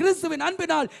அந்த கிறிஸ்துவின்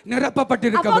அன்பினால்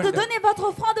நிரப்பப்பட்டிருக்க வேண்டும். Avant de donner votre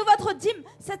offrande ou votre dîme,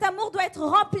 cet amour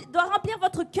doit remplir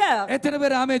votre cœur. எத்தனை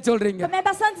பேர் ஆமென் சொல்றீங்க? Combien de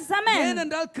personnes disent amen?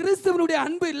 ஏனென்றால் கிறிஸ்துவினுடைய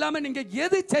அன்பு இல்லாம நீங்க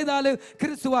எது செய்தாலும்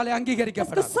கிறிஸ்துவாலே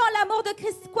அங்கீகரிக்கப்படாது. Parce que sans l'amour de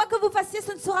Christ, quoi que vous fassiez,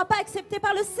 ce ne sera pas accepté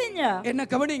par le Seigneur. என்ன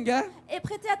கவனிங்க? Et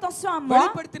prêtez attention à moi.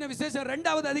 வெளிப்படுத்தின விசேஷம்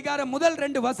 2வது அதிகாரம் முதல்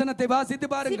 2 வசனத்தை வாசித்து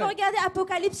பாருங்க. Si vous regardez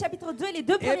Apocalypse chapitre 2 les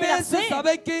deux premiers versets,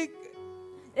 சபைக்கு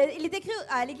il est écrit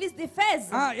à l'église d'Éphèse.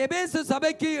 எபேசு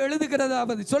சபைக்கு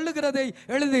எழுதுகிறதாவது சொல்லுகிறதை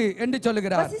எழுது என்று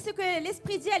சொல்லுகிறார். Voici ce que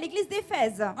l'Esprit dit à l'église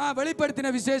d'Éphèse.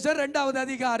 வெளிப்படுத்தின விசேஷம் 2வது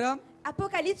அதிகாரம்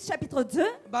Apocalypse chapitre 2.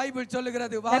 பைபிள்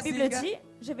சொல்லுகிறது La Bible வாசிங்க. dit,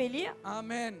 je vais lire.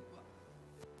 ஆமென்.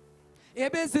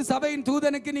 எபேசு சபையின்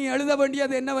தூதனுக்கு நீ எழுத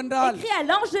வேண்டியது என்னவென்றால், écrit à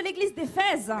l'ange de l'église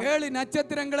d'Éphèse, 7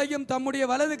 நட்சத்திரங்களையும் தம்முடைய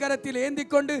வலது கரத்தில்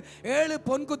ஏந்திக்கொண்டு 7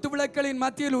 பொன்குத்து விளக்குகளின்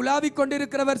மத்தியில் உலாவிக்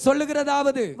கொண்டிருக்கிறவர்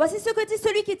சொல்லுகிறதாவது, voici ce que dit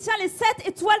celui qui tient les 7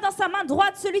 étoiles dans sa main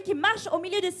droite, celui qui marche au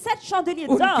milieu des 7 chandeliers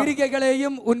d'or. உன்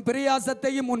கிரிகைகளையும் உன்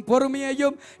பிரயாசத்தையும் உன்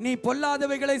பொறுமையையும் நீ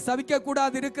பொல்லாதவைகளை சபிக்க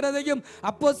கூடாது இருக்கிறதையும்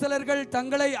அப்போஸ்தலர்கள்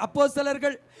தங்களை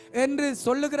அப்போஸ்தலர்கள் என்று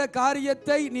சொல்லுகிற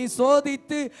காரியத்தை நீ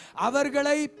சோதித்து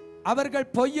அவர்கள்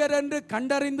பொய்யர் என்று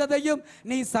கண்டறிந்ததையும்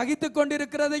நீ சகித்துக்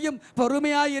கொண்டிருக்கிறதையும்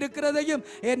பொறுமையாய் இருக்கிறதையும்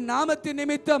என் நாமத்தின்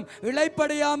நிமித்தம்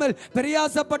இளைப்படையாமல்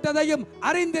பிரயாசப்பட்டதையும்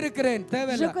அறிந்திருக்கிறேன்.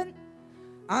 தேவையில்லை.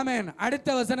 ஆமென். அடுத்த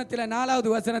வசனத்தில 4வது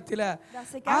வசனத்தில,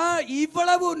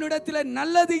 இவ்வளவு உன்னிடத்தில்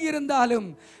நல்லது இருந்தாலும்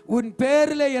உன்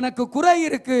பேரிலே எனக்கு குறை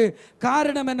இருக்கு.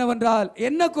 காரணம் என்னவென்றால்,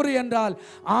 என்ன குறை என்றால்,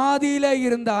 ஆதியிலே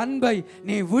இருந்த அன்பை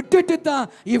நீ விட்டுட்டு தான்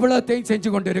இவ்வளவுத்தையும்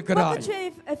செஞ்சு கொண்டிருக்கிறாய்.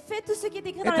 Fais tout ce qui est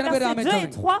écrit dans les versets 2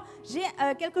 et 3. J'ai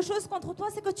quelque chose contre toi,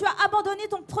 c'est que tu as abandonné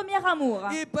ton premier amour.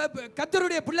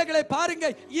 கர்த்தருடைய பிள்ளைகளை பாருங்க,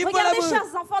 regardez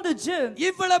chers enfants de Dieu,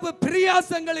 இவ்வளவு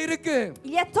பிரயாசங்கள் இருக்கு.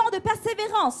 il y a tant de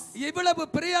persévérance, இவ்வளவு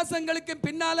பிரயாசங்களுக்கு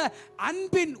பின்னால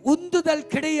அன்பின் உந்துதல்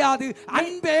கிடையாது,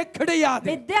 அன்பே கிடையாது.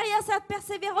 Mais derrière cette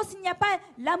persévérance, il n'y a pas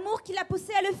l'amour qui l'a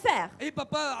poussé à le faire.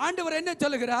 இப்ப ஆண்டவர் என்ன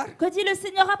சொல்லுகிறார்? Que dit le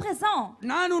Seigneur à présent?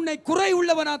 நான் உன்னை குறை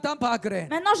உள்ளவனா தான் பார்க்கிறேன்.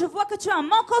 Maintenant je vois que tu as un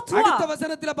manque en toi. அடுத்த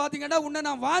வசனத்துல பாத்தீங்கன்னா உன்னை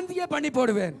நான் வாந்தியே பண்ணி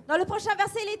போடுவேன். Dans le prochain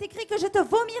verset, il est écrit que je te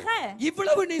vomirai.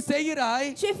 இவ்வளவு நீ செய்கிறாய்.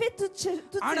 Tu as fait toutes ces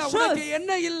ஆனா choses. உனக்கு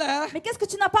என்ன இல்ல? Mais qu'est-ce que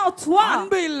tu n'as pas en toi?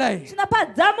 அன்பு இல்லை. Tu n'as pas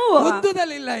d'amour.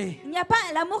 உந்துதல் இல்லை. Il n'y a pas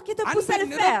l'amour qui te pousse à le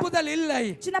faire. நிரப்புதல் இல்லை.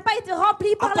 Tu n'as pas été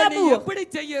rempli par அப்ப நீ l'amour. எப்படி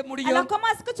செய்ய முடியும்? Alors comment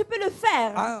est-ce que tu peux le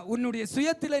faire? உன்னுடைய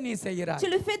சுயத்திலே நீ செய்கிறாய். Tu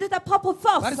le fais de ta propre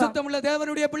force. பரிசுத்தமுள்ள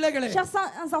தேவனுடைய பிள்ளைகளே, Chers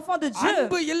enfants de Dieu,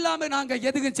 அன்பு இல்லாம நாங்க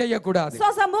எதுவும் செய்ய கூடாது.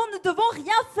 sans amour nous devons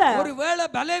rien faire. ஒருவேளை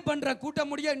பலே பண்ற கூட்ட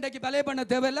முடிய இன்னைக்கு பலே பண்ண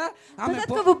தேவையில்ல.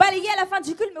 Peut-être que vous balayez à la fin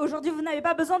du culte, mais aujourd'hui vous n'avez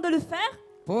pas besoin de le faire.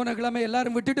 போன கிழமை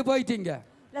எல்லாரும் விட்டுட்டு போயிட்டீங்க.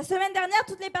 La semaine dernière,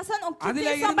 toutes les personnes ont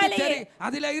quitté sans balayer.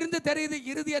 அதில இருந்து தெரியுது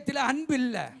இருதயத்தில அன்பு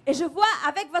இல்ல. Et je vois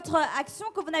avec votre action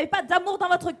que vous n'avez pas d'amour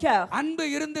dans votre cœur. அன்பு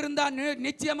இருந்திருந்தா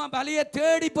நிச்சயமா பலையை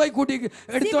தேடி போய் கூட்டி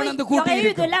எடுத்து வந்து கூட்டி இருக்கு. Si vous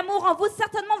auriez eu de l'amour en vous,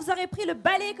 certainement vous auriez pris le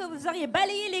balai que vous auriez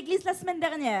balayé l'église la semaine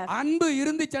dernière. அன்பு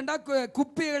இருந்துச்சண்டா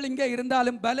குப்பைகள் இங்க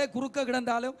இருந்தாலும் பலே குறுக்க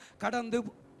கிடந்தாலும் கடந்து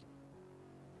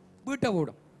வீட்டை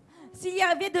ஓடும். S'il y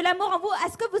avait de l'amour en vous,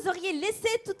 est-ce que vous auriez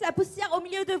laissé toute la poussière au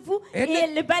milieu de vous et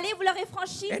le balai vous l'aurez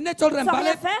franchi sans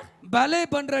rien faire? பலே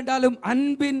பண்றண்டாலும்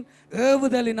அன்பின்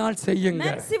ஏவுதலினால் செய்யுங்க.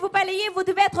 Même si vous balayez, vous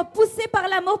devez être poussé par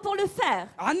l'amour pour le faire.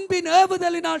 அன்பின்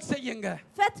ஏவுதலினால் செய்யுங்க.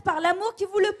 Faites par l'amour qui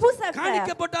vous le pousse à faire.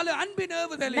 காணிக்கப்பட்டாலும் அன்பின்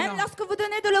ஏவுதலினால். Même lorsque vous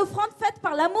donnez de l'offrande, faites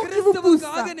par l'amour qui vous pousse.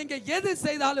 கிறிஸ்துவுக்காக நீங்க எது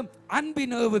செய்தாலும்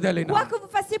அன்பின் ஏவுதலினால். Quoi que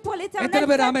vous fassiez pour l'éternel,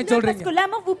 faites-le parce que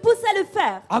l'amour vous pousse à le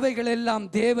faire. அவைகள் எல்லாம்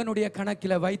தேவனுடைய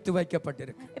கணக்கில வைத்து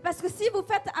வைக்கப்பட்டிருக்கு. Et parce que si vous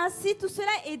faites ainsi, tout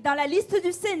cela est dans la liste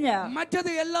du Seigneur.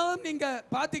 மற்றது எல்லாம் நீங்க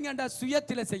பாத்தீங்கன்னா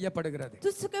சுயத்திலே செய்யப்படுகிறது.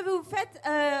 Tout ce que vous faites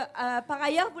par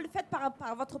ailleurs, vous le faites par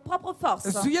votre propre force.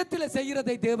 சுயத்திலே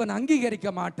செய்யறதை தேவன் அங்கீகரிக்க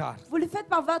மாட்டார். Vous le faites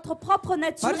par votre propre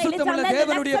nature et l'éternel ne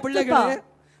l'accepte pas.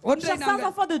 Chers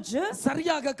enfants de Dieu,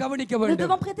 nous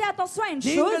devons prêter attention à une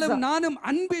chose.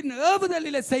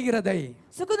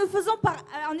 Ce que nous faisons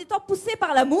en étant poussés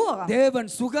par l'amour, il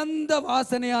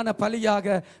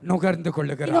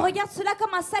regarde cela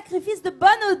comme un sacrifice de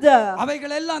bonne odeur.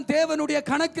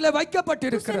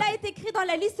 Tout cela est écrit dans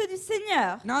la liste du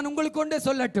Seigneur.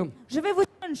 Je vais vous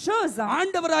dire une chose.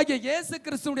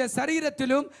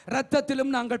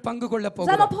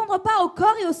 Nous allons prendre part au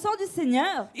corps et au sang du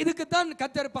Seigneur.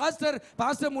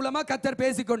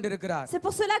 C'est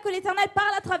pour cela que l'Éternel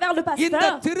parle à travers le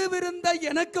pasteur.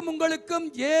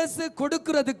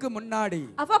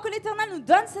 Avant que l'Éternel nous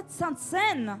donne cette sainte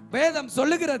scène,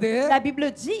 la Bible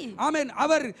dit, Amen.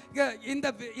 Il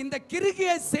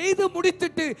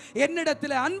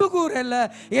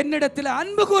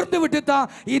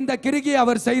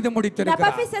n'a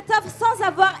pas fait cette œuvre sans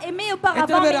avoir aimé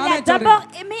auparavant, mais il a d'abord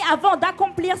aimé avant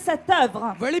d'accomplir cette œuvre.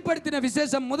 Si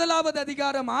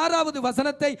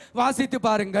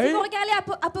vous regardez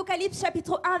Apocalypse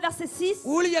chapitre 1 verset 6,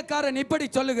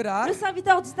 le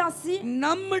serviteur dit ainsi,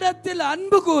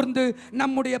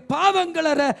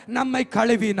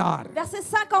 verset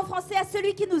 5 en français, à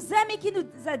celui qui nous aime et qui nous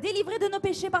a délivrés de nos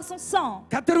péchés par son sang.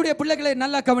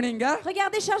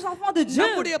 Regardez, chers enfants de Dieu,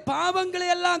 il nous a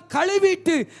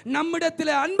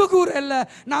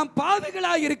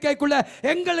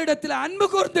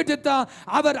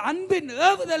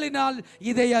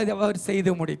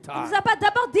pas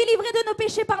d'abord délivrés de nos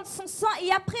péchés par son sang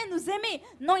et après nous aimer.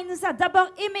 Non, il nous a d'abord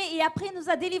aimés et après nous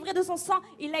a délivrés de son sang.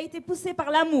 Il a été poussé par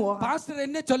l'amour.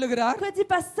 Que dit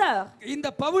Pasteur?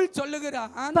 Paul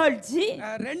dit,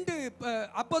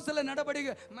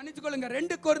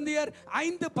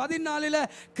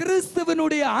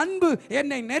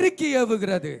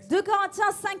 2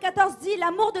 Corinthiens 5:14 dit,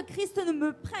 l'amour de Christ ne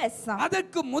me presse.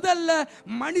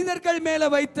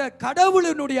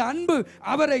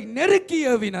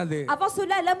 Avant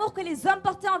cela, l'amour que les hommes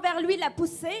portaient envers lui l'a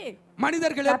poussé.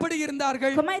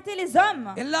 Comment étaient les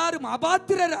hommes?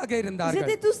 Ils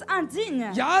étaient tous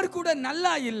indignes.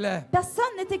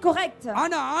 Personne n'était correct.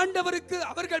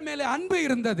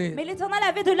 Mais l'Éternel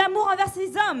avait de l'amour envers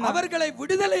ces hommes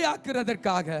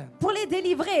pour les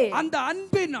délivrer.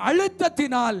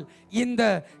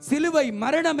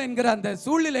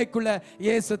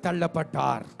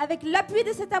 Avec l'appui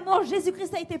de cet amour,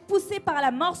 Jésus-Christ a été poussé par la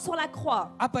mort sur la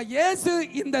croix.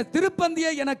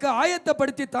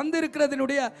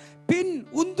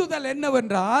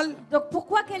 Donc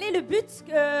pourquoi, quel est le but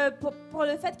pour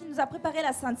le fait qu'il nous a préparé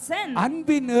la Sainte Seine?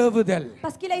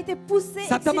 Parce qu'il a été poussé,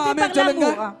 excité par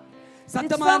l'amour.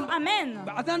 Amen.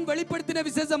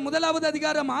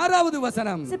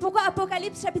 C'est pourquoi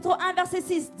Apocalypse chapitre 1 verset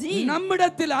 6 dit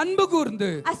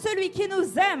à celui qui nous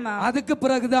aime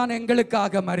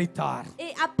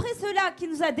et après cela qui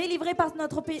nous a délivrés par nos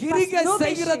péchés,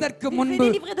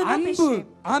 délivrés de nos péchés.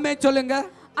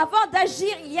 Avant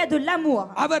d'agir, il y a de l'amour.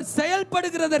 Avant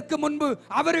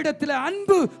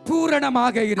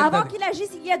qu'il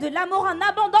agisse, il y a de l'amour en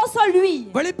abondance en lui.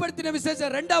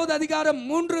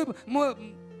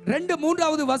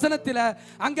 மூன்றாவது வசனத்தில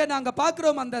அங்க நாங்க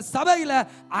பார்க்கிறோம் அந்த சபையில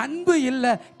அன்பு இல்ல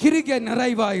கிரிகை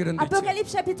நிறைவா இருந்துச்சு.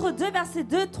 Apocalypse chapitre 2 verset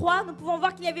 2 3 nous pouvons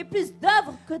voir qu'il y avait plus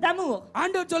d'œuvres que d'amour.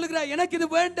 ஆண்டவர் சொல்றார் எனக்கு இது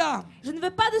வேண்டாம். Je ne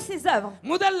veux pas de ces œuvres.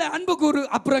 முதல்ல அன்பு கூறு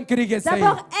அப்புறம் கிரிகை செய்.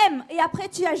 D'abord aime et après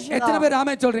tu agiras. எத்தனை பேர்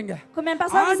ஆமென் சொல்றீங்க? Combien de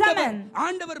personnes disent amen?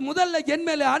 ஆண்டவர் முதல்ல என்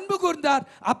மேல அன்பு கூர்ந்தார்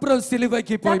அப்புறம்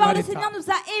சிலுவைக்கு போய் மரித்தார். D'abord le Seigneur nous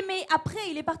a aimés, après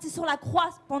il est parti sur la croix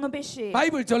pour nos péchés.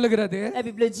 Bible சொல்லுகிறது. La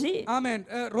Bible dit. ஆமென்.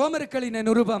 ரோமர்களின்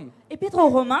நிருபம் Épître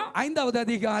aux Romains, 5வது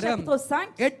அதிகாரம் chapitre 5,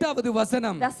 8வது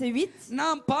வசனம். verset 8.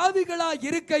 நாம் பாவிகளாய்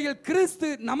இருக்கையில் கிறிஸ்து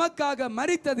நமக்காக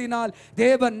மரித்ததினால்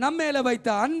தேவன் நம்மேல வைத்த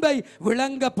அன்பை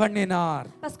விளங்க பண்ணினார்.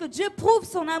 Parce que Dieu prouve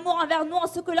son amour envers nous en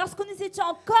ce que lorsque nous étions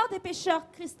encore des pécheurs,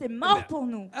 Christ est mort pour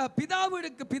nous.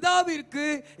 பிதாவிற்கு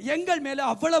எங்கள் மேல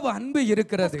அவ்வளவு அன்பு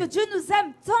இருக்கிறது. Parce que Dieu nous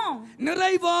aime tant.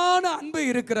 நிறைவான அன்பு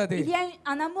இருக்கிறது. Il y a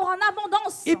un amour en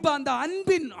abondance. இப்ப அந்த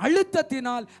அன்பின்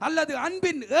அழுத்தத்தினால் அல்லது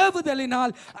அன்பின்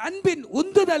ஏவுதலினால் அன்பின்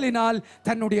உந்துதலினால்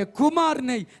தன்னுடைய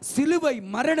குமாரனை சிலுவை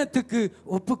மரணத்துக்கு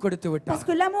ஒப்பு கொடுத்து விட்டார். Parce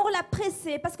que l'amour l'a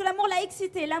pressé, parce que l'amour l'a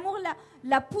excité, l'amour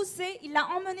l'a poussé, il a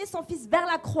emmené son fils vers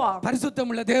la croix.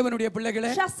 பரிசுத்தமுள்ள தேவனுடைய பிள்ளைகளே,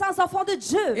 chers saints enfants de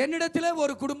Dieu, என்னிடத்திலே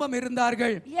ஒரு குடும்பம்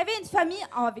இருந்தார்கள். Il y avait une famille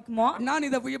avec moi. நான்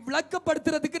இத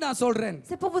விளக்கப்படுத்துறதுக்கு நான் சொல்றேன்.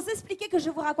 C'est pour vous expliquer que je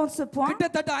vous raconte ce point.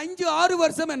 கிட்டத்தட்ட 5-6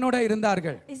 வருஷம் என்னோட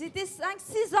இருந்தார்கள். Ils étaient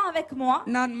 5-6 ans avec moi.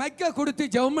 நான் மைக்க கொடுத்து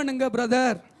ஜெபம் பண்ணுங்க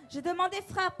brother. J'ai demandé,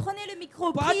 frère, prenez le micro,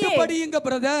 பாட்டு படியுங்க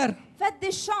பிரதர். Faites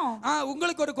des chants.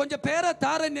 உங்களுக்கு ஒரு கொஞ்சம் பேரை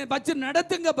தாரேன் வச்சு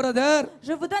நடத்துங்க brother.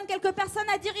 Je vous donne quelques personnes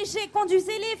à diriger,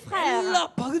 conduisez-les, frère. எல்லா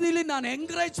பகுதியில நான்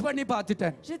என்கரேஜ் பண்ணி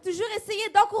பார்த்துட்டேன். J'ai toujours essayé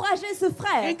d'encourager ce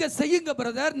frère. எங்க செய்யுங்க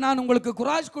பிரதர், நான் உங்களுக்கு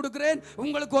courage கொடுக்கிறேன்,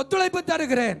 உங்களுக்கு ஒத்துழைப்பு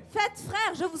தருகிறேன். Faites,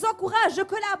 frère, je vous encourage, je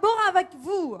collabore avec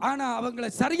vous. ஆனா அவங்களை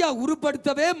சரியா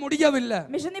உருப்படுத்தவே முடியவில்லை.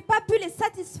 Mais je n'ai pas pu les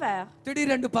satisfaire.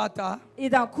 திடீரென்று பார்த்தா Et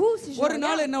d'un coup, si je ஒரு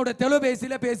நாள் என்னோட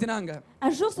தொலைபேசியில பேசினாங்க.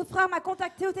 Un jour, ce frère m'a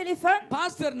contacté au téléphone.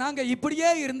 Pasteur, நாங்க இப்படியே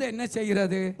இருந்து என்ன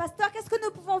செய்கிறது? Pasteur, qu'est-ce que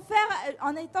nous pouvons faire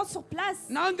en étant sur place?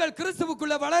 நாங்கள்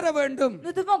கிறிஸ்துவுக்குள்ள வளர வேண்டும்.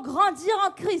 Nous devons grandir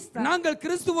en Christ. நாங்கள்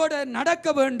கிறிஸ்துவோட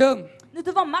நடக்க வேண்டும். Nous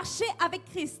devons marcher avec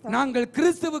Christ. நாங்கள்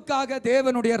கிறிஸ்துவுக்காக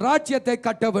தேவனுடைய ராஜ்யத்தை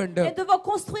கட்ட வேண்டும். Nous devons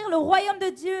construire le royaume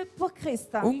de Dieu pour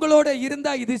Christ. உங்களோட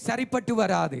இருந்தா இது சரிப்பட்டு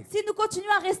வராது. Si nous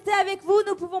continuons à rester avec vous,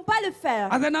 nous ne pouvons pas le faire.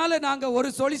 அதனால நாங்க ஒரு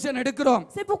சொல்யூஷன் எடுக்கிறோம்.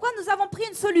 C'est pourquoi nous avons pris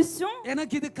une solution.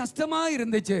 எனக்கு இது கஷ்டமா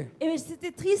இருந்துச்சு. Et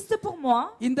c'était triste pour moi.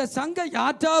 இந்த சங்க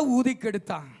யாட்டா ஊதி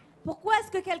கெடுத்தான். Pourquoi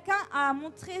est-ce que quelqu'un a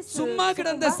montré ce சும்மா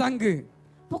கிடந்த சங்கு.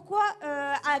 Pourquoi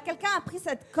quelqu'un a pris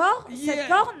cette corne? Cette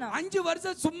corne? 5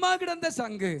 வருஷம் சும்மா கிடந்த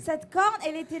சங்கு. Cette corne,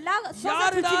 elle était là sans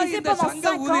être utilisée pendant 5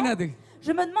 ans.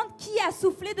 Je me demande qui a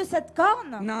soufflé de cette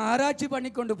corne. நான் ஆராய்ச்சி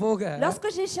பண்ணி கொண்டு போக Lorsque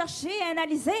j'ai cherché et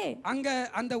analysé, அங்க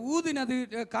அந்த ஊதினது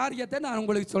காரியத்தை நான்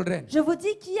உங்களுக்கு சொல்றேன். Je vous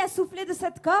dis qui a soufflé de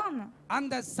cette corne.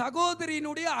 அந்த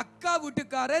சகோதரியினுடைய அக்கா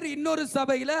வீட்டுக்காரர் இன்னொரு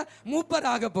சபையில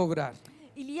மூப்பராக போகிறார்.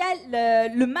 Il y a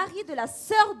le mari de la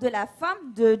sœur de la femme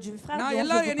du frère de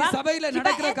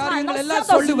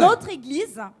dans une autre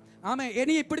église. ஆமே,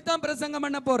 இனி இப்படி தான் பிரசங்கம்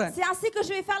பண்ண போறேன். C'est ainsi que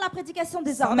je vais faire la prédication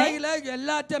désormais. சபையில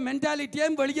எல்லாட்ட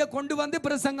மென்டாலிட்டியையும் வெளிய கொண்டு வந்து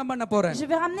பிரசங்கம் பண்ண போறேன். Je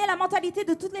vais ramener la mentalité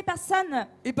de toutes les personnes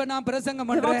இப்போ நான் பிரசங்கம்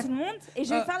devant பண்றேன். tout le monde et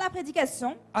je vais faire la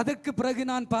prédication. அதற்கு பிறகு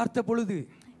நான் பார்த்த பொழுது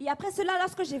Et après cela,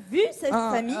 lorsque j'ai vu cette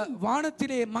famille,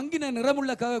 வானத்திலே மங்கின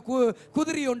நிறமுள்ள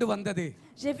குதிரை ஒன்று வந்தது.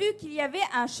 J'ai vu qu'il y avait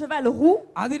un cheval roux.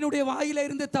 அதனுடைய வாயில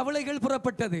இருந்து தவளைகள்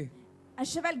புறப்பட்டது. Un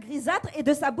cheval grisâtre et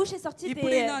de sa bouche est sorti des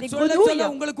grenouilles.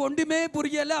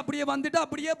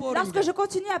 Lorsque je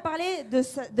continue à parler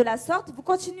de la sorte, vous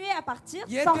continuez à partir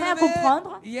sans rien comprendre.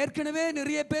 Il y a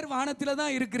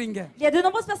de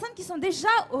nombreuses personnes qui sont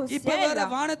déjà au ciel.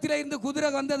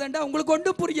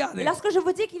 Et lorsque je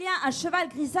vous dis qu'il y a un cheval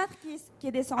grisâtre qui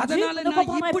est descendu, vous ne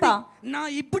comprendrez pas.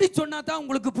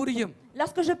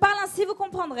 Lorsque je parle ainsi, vous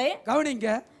comprendrez.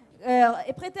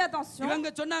 Et prêtez attention.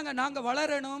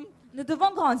 Nous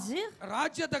devons grandir.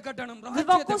 Nous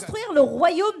devons construire le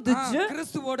royaume de Dieu.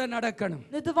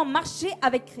 Nous devons marcher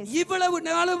avec Christ.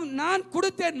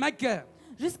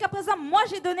 Jusqu'à présent, moi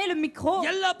j'ai donné le micro.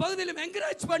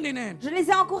 Je les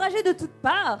ai encouragés de toutes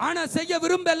parts.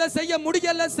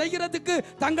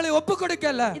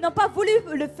 Ils n'ont pas voulu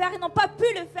le faire, ils n'ont pas pu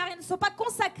le faire, ils ne sont pas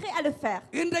consacrés à le faire.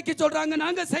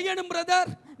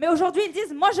 Mais aujourd'hui ils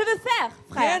disent moi je veux faire,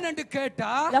 frère. ஏன்னு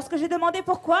கேட்டா Lorsque j'ai demandé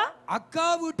pourquoi, அக்கா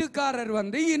வீட்டுக்காரர்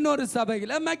வந்து இன்னொரு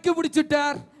சபையில மைக்கு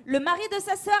பிடிச்சிட்டார். le mari de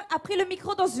sa sœur a pris le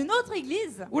micro dans une autre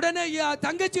église. உடனே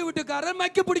தங்கச்சி வீட்டுக்காரர்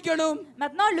மைக்கு பிடிக்கணும்.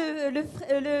 Maintenant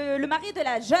le mari de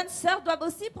la jeune sœur doit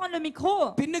aussi prendre le micro.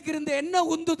 பின்னுக்கு இருந்து என்ன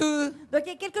உந்துது? Donc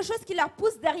il y a quelque chose qui leur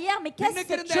pousse derrière, mais qu'est-ce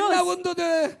que cette chose?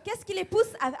 Qu'est-ce qui les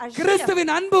pousse à agir?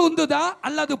 கிறிஸ்துவின் அன்பு உந்துதா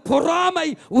அல்லது பொறாமை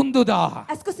உந்துதா?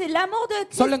 Est-ce que c'est l'amour de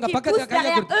Christ qui pousse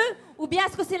derrière eux? Ou bien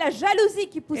est-ce que c'est la jalousie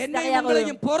qui pousse derrière eux? Ce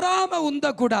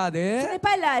n'est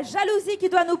pas la jalousie qui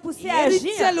doit nous pousser à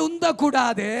agir.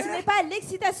 Ce n'est pas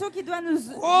l'excitation qui doit nous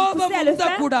pousser à le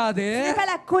faire. Ce n'est pas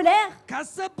la colère.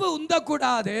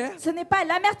 Ce n'est pas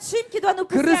l'amertume qui doit nous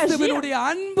pousser à agir.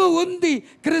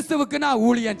 Mais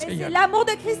c'est l'amour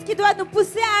de Christ qui doit nous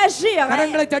pousser à agir.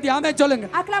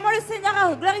 Acclamons le Seigneur,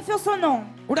 glorifions son nom.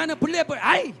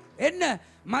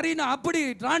 Marina அப்படி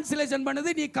translation பண்ணது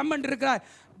நீ comment இருக்கற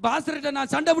பாஸ்டர்ட்ட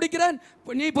நான் சண்டை பிடிக்கிறேன்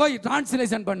நீ போய்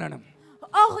translation பண்ணணும்.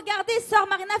 Oh regardez, sœur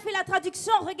Marina fait la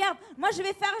traduction. Regarde, moi je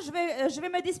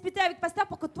vais me disputer avec pasteur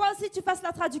pour que toi aussi tu fasses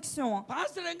la traduction.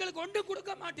 Pastor எங்களுக்கு ஒன்று கொடுக்க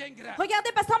மாட்டேங்கற.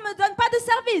 Regardez, pasteur me donne pas de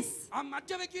service.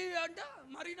 மற்றவைக்கு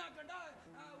Marina கண்டா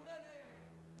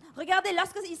Regardez,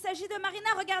 lorsqu'il s'agit de Marina,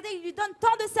 regardez, il lui donne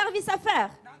tant de services à faire.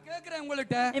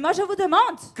 Et moi je vous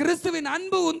demande,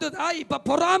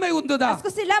 est-ce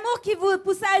que c'est l'amour qui vous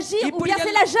pousse à agir ou bien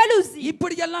c'est la jalousie?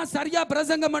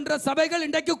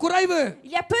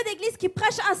 Il y a peu d'églises qui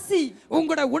prêchent ainsi.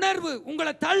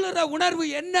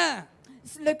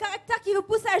 Le caractère qui vous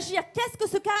pousse à agir, qu'est-ce que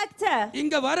ce caractère? Vous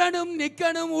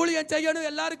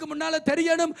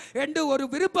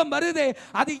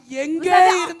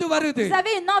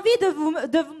avez une envie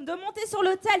de monter sur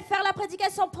l'autel, faire la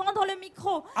prédication, prendre le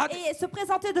micro et se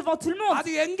présenter devant tout le monde.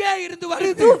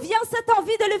 Et d'où vient cette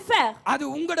envie de le faire?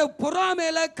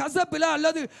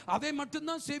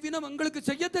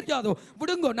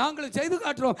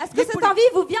 Est-ce que cette envie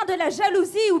vous vient de la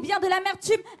jalousie ou bien de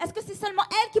l'amertume? Est-ce que c'est seulement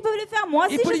elle qui peut le faire? Moi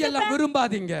aussi je sais faire.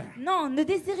 Non, ne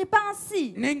désirez pas ainsi.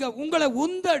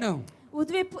 Vous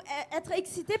devez être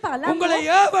excité par l'amour.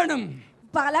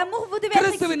 Par l'amour, vous devez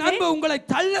être excité.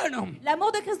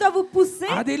 L'amour de Christ doit vous pousser.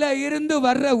 Et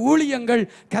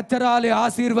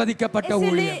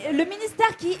c'est le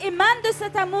ministère qui émane de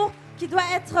cet amour qui doit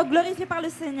être glorifié par le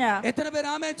Seigneur.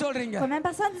 Combien de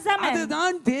personnes disent Amen?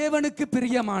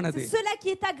 C'est cela qui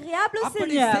est agréable au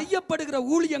Seigneur.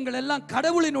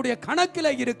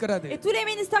 Et tous les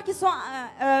ministères qui sont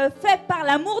faits par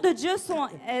l'amour de Dieu sont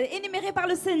énumérés par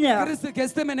le Seigneur.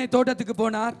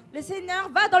 Le Seigneur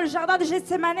va dans le jardin de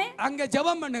Gethsemane.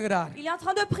 Il est en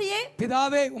train de prier.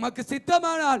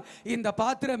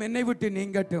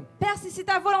 Père, si c'est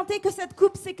ta volonté que cette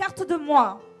coupe s'écarte de moi.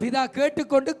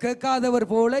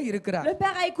 Le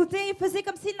père a écouté, il faisait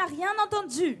comme s'il n'a rien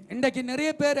entendu.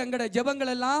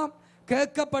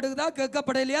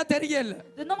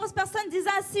 De nombreuses personnes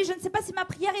disent ainsi, je ne sais pas si ma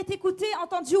prière est écoutée,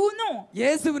 entendue ou non.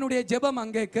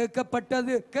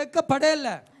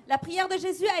 La prière de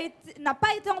Jésus n'a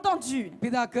pas été entendue.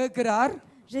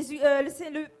 Jésus,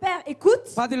 le Père écoute,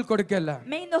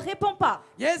 mais il ne répond pas.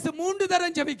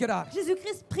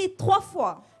 Jésus-Christ prie 3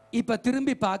 fois.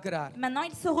 Maintenant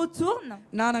il se retourne.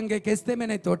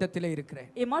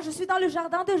 Et moi je suis dans le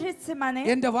jardin de Gethsemane.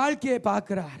 Il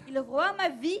voit ma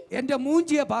vie.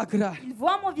 Il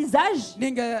voit mon visage.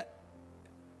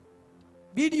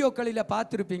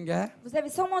 Vous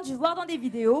avez sûrement dû voir dans des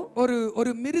vidéos.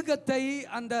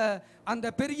 அந்த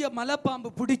பெரிய மலைப்பாம்பு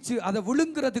பிடிச்சு அதை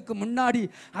விழுங்குறதுக்கு முன்னாடி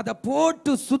அதை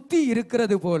போட்டு சுத்தி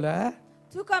இருக்கிறது போல.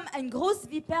 Tout comme une grosse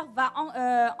vipère va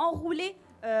enrouler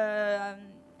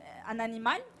un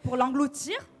animal pour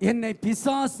l'engloutir. என்னை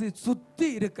பிசாசு சுத்தி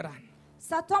இருக்கிறான்.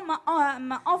 Satan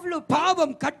m'a enveloppé.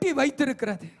 பாவம் கட்டி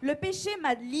வைத்திருக்கிறது. Le péché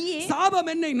m'a lié. சாபம்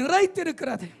என்னை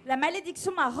நிறைத்திருக்கிறது. La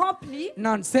malédiction m'a rempli.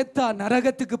 நான் செத்தா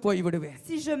நரகத்துக்கு போய் விடுவேன்.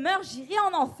 Si je meurs, j'irai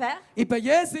en enfer. இப்ப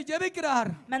இயேசு ஜெபிக்கிறார்.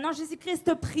 Maintenant Jésus-Christ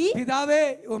prie. பிதாவே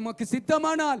உமக்கு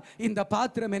சித்தமானால் இந்த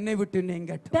பாத்திரம் என்னை விட்டு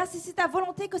நீங்கட்டும். Père, si c'est ta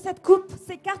volonté que cette coupe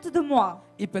s'écarte de moi.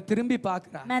 இப்ப திரும்பி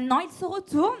பார்க்கிறார். Maintenant il se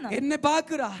retourne. என்னை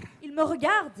பார்க்கிறார். Il me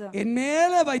regarde. என்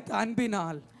மேல வைத்த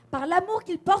அன்பினால். Par l'amour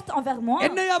qu'il porte envers moi.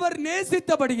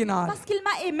 Parce qu'il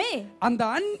m'a aimé.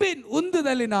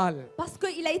 Parce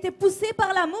qu'il a été poussé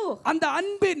par l'amour.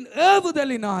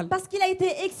 Parce qu'il a été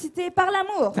excité par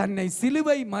l'amour.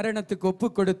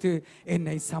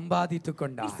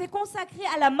 Il s'est consacré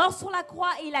à la mort sur la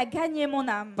croix et il a gagné mon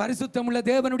âme.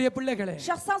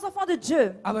 Chers saints enfants de Dieu,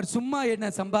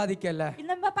 il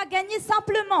ne m'a pas gagné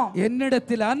simplement.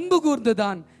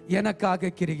 எனக்காக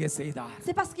கிரியை செய்தார்.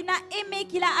 C'est parce qu'il m'a aimé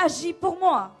qu'il a agi pour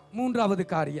moi. மூன்றாவது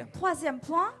காரியம். Troisième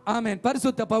point. ஆமென்.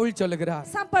 பரிசுத்த பவுல் சொல்லுகிறார்.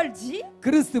 Saint Paul dit.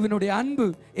 கிறிஸ்துவினுடைய அன்பு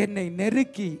என்னை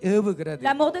நெருக்கி ஏவுகிறது.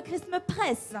 L'amour de Christ me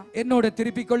presse. என்னோட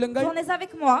திருப்பிக் கொள்ளுங்கள். Tournez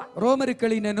avec moi. ரோமருக்கு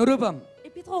எழுதின நிருபம்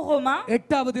Épître aux Romains.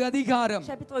 8வது அதிகாரம்.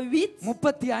 Chapitre 8.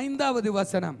 35வது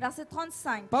வசனம். Verset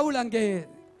 35. பவுல் அங்கே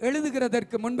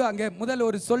எழுதுகிறதற்கு முன்பு அங்கே முதல்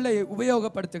ஒரு சொல்லை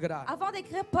உபயோகப்படுத்துகிறார். Avant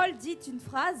d'écrire, Paul dit une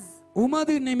phrase.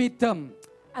 உமது நிமித்தம்.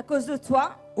 À cause de toi.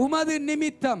 உமது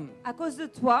நிமித்தம். À cause de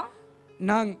toi.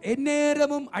 நான்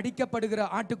எந்நேரமும் அடிக்கப்படுகிற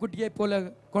ஆட்டுக்குட்டியை போல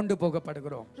கொண்டு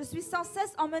போகப்படுகிறோம். Je suis sans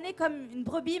cesse emmené comme une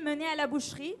brebis menée à la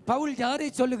boucherie. Pavul யாரை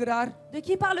சொல்லுகிறார்? De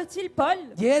qui parle-t-il, Paul?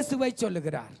 இயேசுவை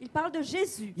சொல்லுகிறார். Il parle de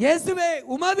Jésus. இயேசுவே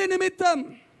உமது நிமித்தம்.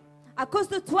 À cause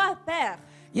de toi, Père.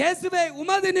 இயேசுவே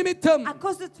உமது நிமித்தம். À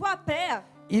cause de toi, Père.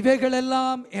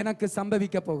 இவைகளெல்லாம் எனக்கு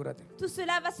சம்பவிக்க போகிறது. Tout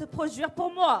cela va se produire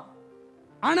pour moi.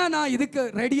 ஆனா நான் இதுக்கு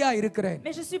ரெடியா இருக்கிறேன்.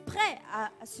 Mais je suis prêt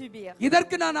à subir.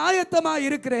 இதற்கு நான் ஆயத்தமா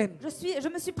இருக்கிறேன். Je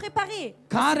me suis préparé.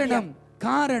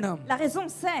 காரணம் La raison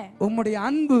c'est உம்முடைய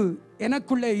அன்பு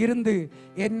எனக்குள்ளே இருந்து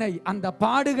என்னை அந்த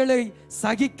பாடுகளை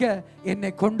சகிக்க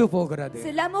என்னை கொண்டு போகிறது.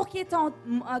 C'est l'amour qui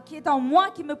est en moi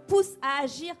qui me pousse à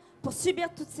agir pour subir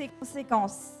toutes ces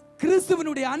conséquences.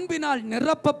 கிறிஸ்துவினுடைய அன்பினால்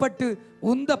நிரப்பப்பட்டு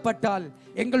உந்தப்பட்டால்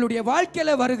எங்களுடைய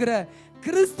வாழ்க்கையில வருகிற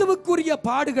கிறிஸ்துவுக்குரிய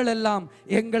பாடுகள் எல்லாம்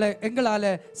எங்களால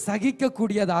சகிக்க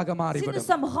கூடியதாக மாறிவிடும். Si nous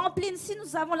sommes remplis, si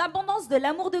nous avons l'abondance de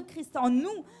l'amour de Christ en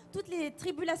nous, toutes les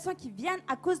tribulations qui viennent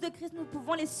à cause de Christ, nous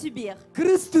pouvons les subir.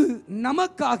 கிறிஸ்து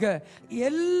நமக்காக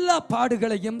எல்லா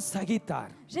பாடுகளையும்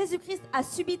சகித்தார். Jésus-Christ a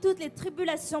subi toutes les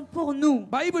tribulations pour nous.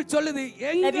 Bible சொல்லுது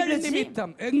எங்கள்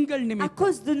நிமித்தம் à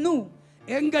cause de nous.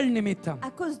 எங்கள் நிமித்தம் à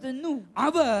cause de nous.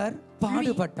 அவர்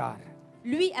பாடுபட்டார்.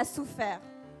 Lui a souffert.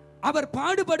 அவர்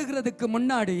பாடுபடுகிறதுக்கு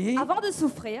முன்னாடி avant de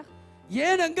souffrir.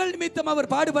 ஏன் எங்கள் நிமித்தம் அவர்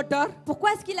பாடுபட்டார்? Pourquoi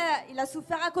est-ce qu'il a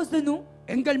souffert à cause de nous?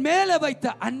 எங்கள் மேல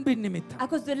வைத்த அன்பின் நிமித்தம். À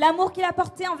cause de l'amour qu'il a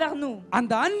porté envers nous.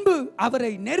 அந்த அன்பு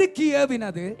அவரை நெருக்கி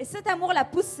ஏவினது. Et cet amour l'a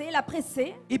poussé, l'a pressé.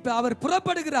 இப்ப அவர்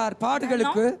புறப்படுகிறார்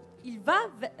பாடுகளுக்கு. Il va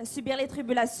subir les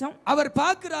tribulations. அவர்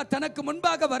பார்க்கிறார் தனக்கு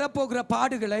முன்பாக வரப்போகிற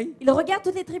பாடுகளை. Il regarde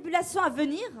toutes les tribulations à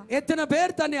venir. எத்தனை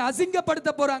பேர் தன்னை அசிங்கப்படுத்த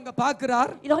போறாங்க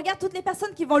பார்க்கிறார். Il regarde toutes les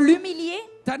personnes qui vont l'humilier.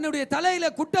 தன்னுடைய தலையில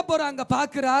குட்ட போறாங்க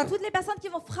பார்க்கிறார். Toutes les personnes qui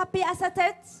vont frapper à sa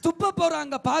tête. துப்ப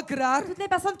போறாங்க பார்க்கிறார். Toutes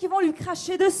les personnes qui vont lui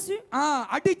cracher dessus.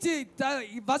 அடிச்சு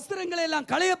வஸ்திரங்களை எல்லாம்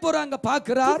களைய போறாங்க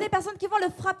பார்க்கிறார். Toutes les personnes qui vont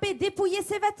le frapper, dépouiller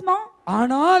ses vêtements.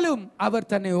 ஆனாலும் அவர்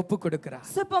தன்னை ஒப்புக் கொடுக்கிறார்.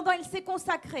 Cependant, il s'est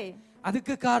consacré.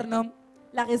 அதுக்கு காரணம்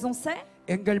la raison c'est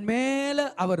எங்கள் மேல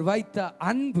அவர் வைத்த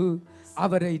அன்பு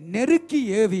அவரை நெருக்கி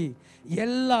ஏவி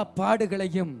எல்லா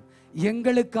பாடுகளையும்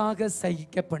எங்களுக்காக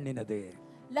சகிக்க பண்ணினது.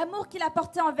 L'amour qu'il a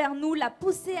porté envers nous l'a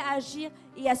poussé à agir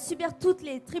et à subir toutes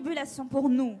les tribulations pour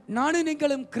nous. நானும்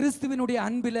நீங்களும் கிறிஸ்துவினுடைய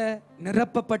அன்பில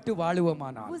நிரப்பப்பட்டு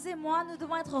வாழுவோமானால் vous et moi nous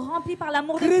devons être remplis par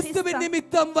l'amour de Christ. கிறிஸ்துவின்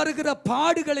நிமித்தம் வருகிற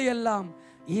பாடுகளை எல்லாம்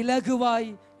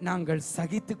இலகுவாய் நாங்கள்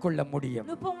சகித்துக் கொள்ள முடியும்.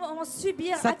 Nous pouvons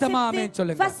subir,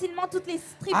 accepter facilement toutes les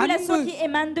tribulations qui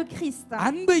émanent de Christ.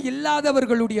 அன்பு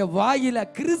இல்லாதவர்களுடைய வாயில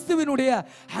கிறிஸ்துவினுடைய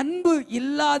அன்பு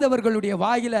இல்லாதவர்களுடைய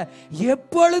வாயில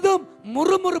எப்பொழுதும்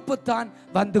முறுமுறுப்பு தான்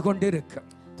வந்து கொண்டிருக்கும்.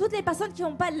 Toutes les personnes qui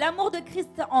n'ont pas l'amour de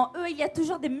Christ en eux, il y a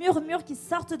toujours des murmures qui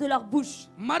sortent de leur bouche.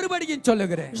 மறுபடியும்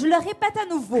சொல்லுகிறேன். Je le répète à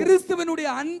nouveau. கிறிஸ்துவினுடைய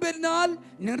அன்பினால்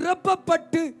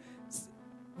நிரப்பப்பட்டு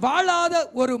வாழாத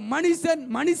ஒரு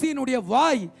மனுஷனுடைய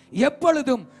வாய்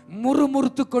எப்பொழுதும்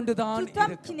முறுமுறுத்து கொண்டுதான் இருக்கும். Tout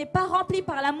homme qui n'est pas rempli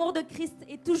par l'amour de Christ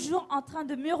est toujours en train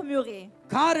de murmurer.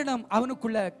 காரணம்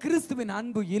அவனுக்குள்ள கிறிஸ்துவின்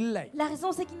அன்பு இல்லை. La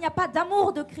raison c'est qu'il n'y a pas d'amour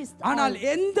de Christ. ஆனால்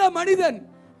எந்த மனிதன்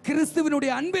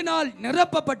கிறிஸ்துவினுடைய அன்பினால்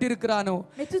நிரப்பப்பட்டிருக்கிறானோ,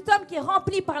 mais tout homme qui est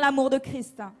rempli par l'amour de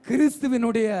Christ,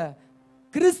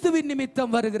 கிறிஸ்துவின்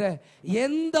நிமித்தம் வருகிற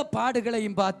எந்த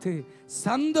பாடுகளையும் பார்த்து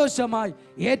சந்தோஷமாய்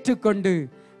ஏற்றுக்கொண்டு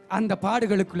அந்த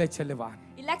பாடுகளுக்குள்ளே செல்லுவான்.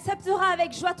 Il acceptera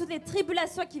avec joie toutes les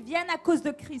tribulations qui viennent à cause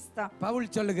de Christ. Pavul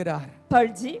சொல்லுகிறார். Paul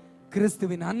dit.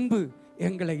 கிறிஸ்துவின் அன்பு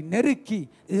எங்களை நெருக்கி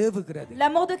ஏவுகிறது.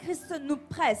 L'amour de Christ nous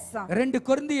presse. 2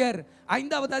 கொரிந்தியர்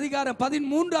 5வது அதிகாரம்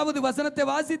 13வது வசனத்தை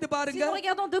வாசித்து பாருங்க. Si nous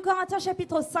regardons 2 Corinthiens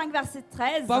chapitre 5 verset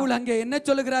 13. Pavul அங்கே என்ன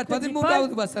சொல்லுகிறார்?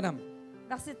 13வது வசனம்.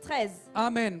 Verset 13.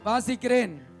 ஆமென்.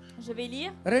 வாசிக்கிறேன். Je vais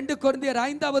lire. 2 கொரிந்தியர்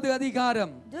 5வது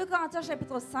அதிகாரம் 2 Corinthiens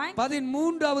chapitre 5.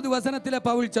 13வது வசனத்திலே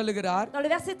பவுல் சொல்லுகிறார். Dans le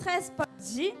verset 13 Paul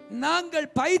dit. நாங்கள்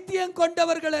பைத்தியம்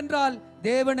கொண்டவர்கள் என்றால்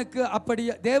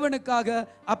தேவனுக்காக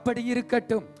அப்படி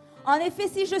இருக்கட்டும். En effet,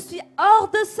 si je suis hors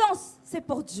de sens, c'est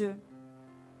pour Dieu.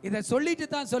 இத சொல்லிட்டு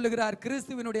தான் சொல்லுகிறார்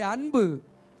கிறிஸ்துவினுடைய அன்பு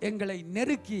எங்களை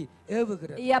நெருக்கி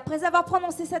ஏவுகிறது. Et après avoir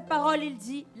prononcé cette parole, il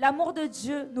dit l'amour de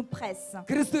Dieu nous presse.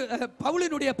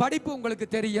 பவுலினுடைய படிப்பு உங்களுக்கு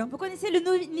தெரியும். Vous connaissez le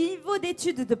niveau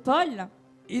d'études de Paul?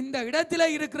 இந்த இடத்துல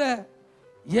இருக்கிற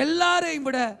எல்லாரையும்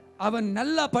விட அவன்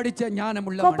நல்லா படிச்ச ஞானம்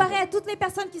உள்ளவன். Comparé à toutes les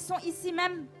personnes qui sont ici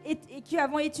même et qui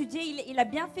avons étudié, il a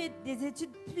bien fait des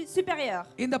études plus supérieures.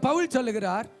 இந்த பவுல்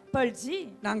சொல்லுகிறார், Paul dit,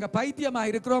 நாங்க பைத்தியமா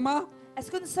இருக்கிறோமா? est-ce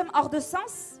que nous sommes hors de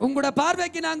sens? உங்களோட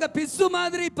பார்வைக்கு நாங்க பிசு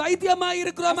மாதிரி பைத்தியமா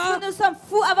இருக்கிறோமா? Est-ce que nous sommes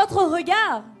fous à votre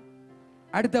regard?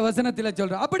 அடுத்த வசனத்துல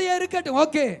சொல்றார், அப்படியே இருக்கட்டும்,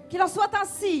 okay. Qu'il en soit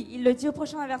ainsi, il le dit au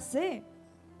prochain verset.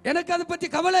 எனக்கு அத பத்தி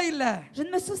கவலை இல்ல. Je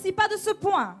ne me soucie pas de ce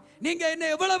point. நீங்க என்ன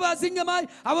எவ்வளவு அசிங்கமாய்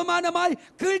அவமானமாய்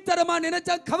கீழ்த்தரமா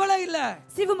நினைச்சா கவலை இல்ல.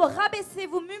 Si vous me rabaissez,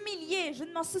 vous m'humiliez, je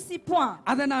ne m'en soucie point.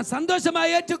 அத நான் சந்தோஷமா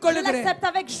ஏற்றுக்கொள்கிறேன். Je l'accepte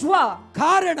avec joie.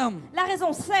 காரணம், la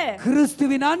raison c'est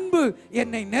கிறிஸ்துவின் அன்பு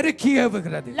என்னை நெருக்கி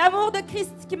ஏவுகிறது. L'amour de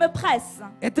Christ qui me presse.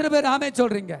 எத்தனை பேர் ஆமென்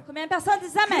சொல்றீங்க? Combien de personnes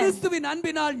disent amen? கிறிஸ்துவின்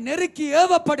அன்பினால் நெருக்கி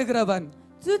ஏவப்படுகிறவன்,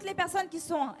 toutes les personnes qui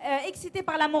sont excitées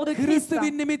par l'amour de Christ,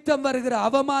 கிறிஸ்துவின் நிமித்தம் வருகிற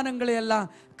அவமானங்களை எல்லாம்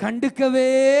கண்டுக்கவே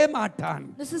மாட்டான்.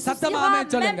 ne se souciera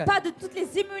même pas de toutes les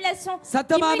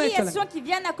humiliations qui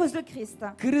viennent à cause de Christ.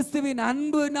 கிறிஸ்துவின்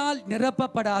அன்பினால்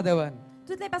நிரப்பப்படாதவன்,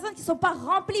 toutes les personnes qui sont pas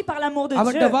remplies par l'amour de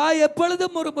அவனுடைய வாய்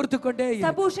எப்பொழுதும் முறுமுறுத்துக் கொண்டே Dieu,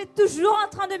 sa bouche est toujours en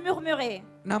train de murmurer.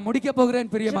 நான் முடிக்க போகிறேன்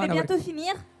Je vais பிரியமானவர்களே. bientôt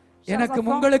finir.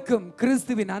 எனக்கும் உங்களுக்கும்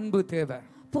கிறிஸ்துவின் அன்பு தேவை.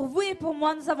 Pour vous et pour moi,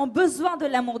 nous avons besoin de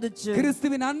l'amour de Dieu.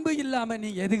 கிறிஸ்துவின் அன்பு இல்லாம நீ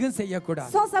எதுவும்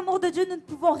செய்யக்கூடாது. Sans amour de Dieu, nous ne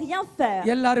pouvons rien faire.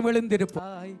 எல்லாரும் எழுந்திருப்போம்.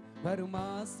 வரும்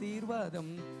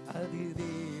ஆசீர்வாதம் அது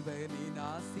தேவனின்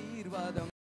ஆசீர்வாதம்.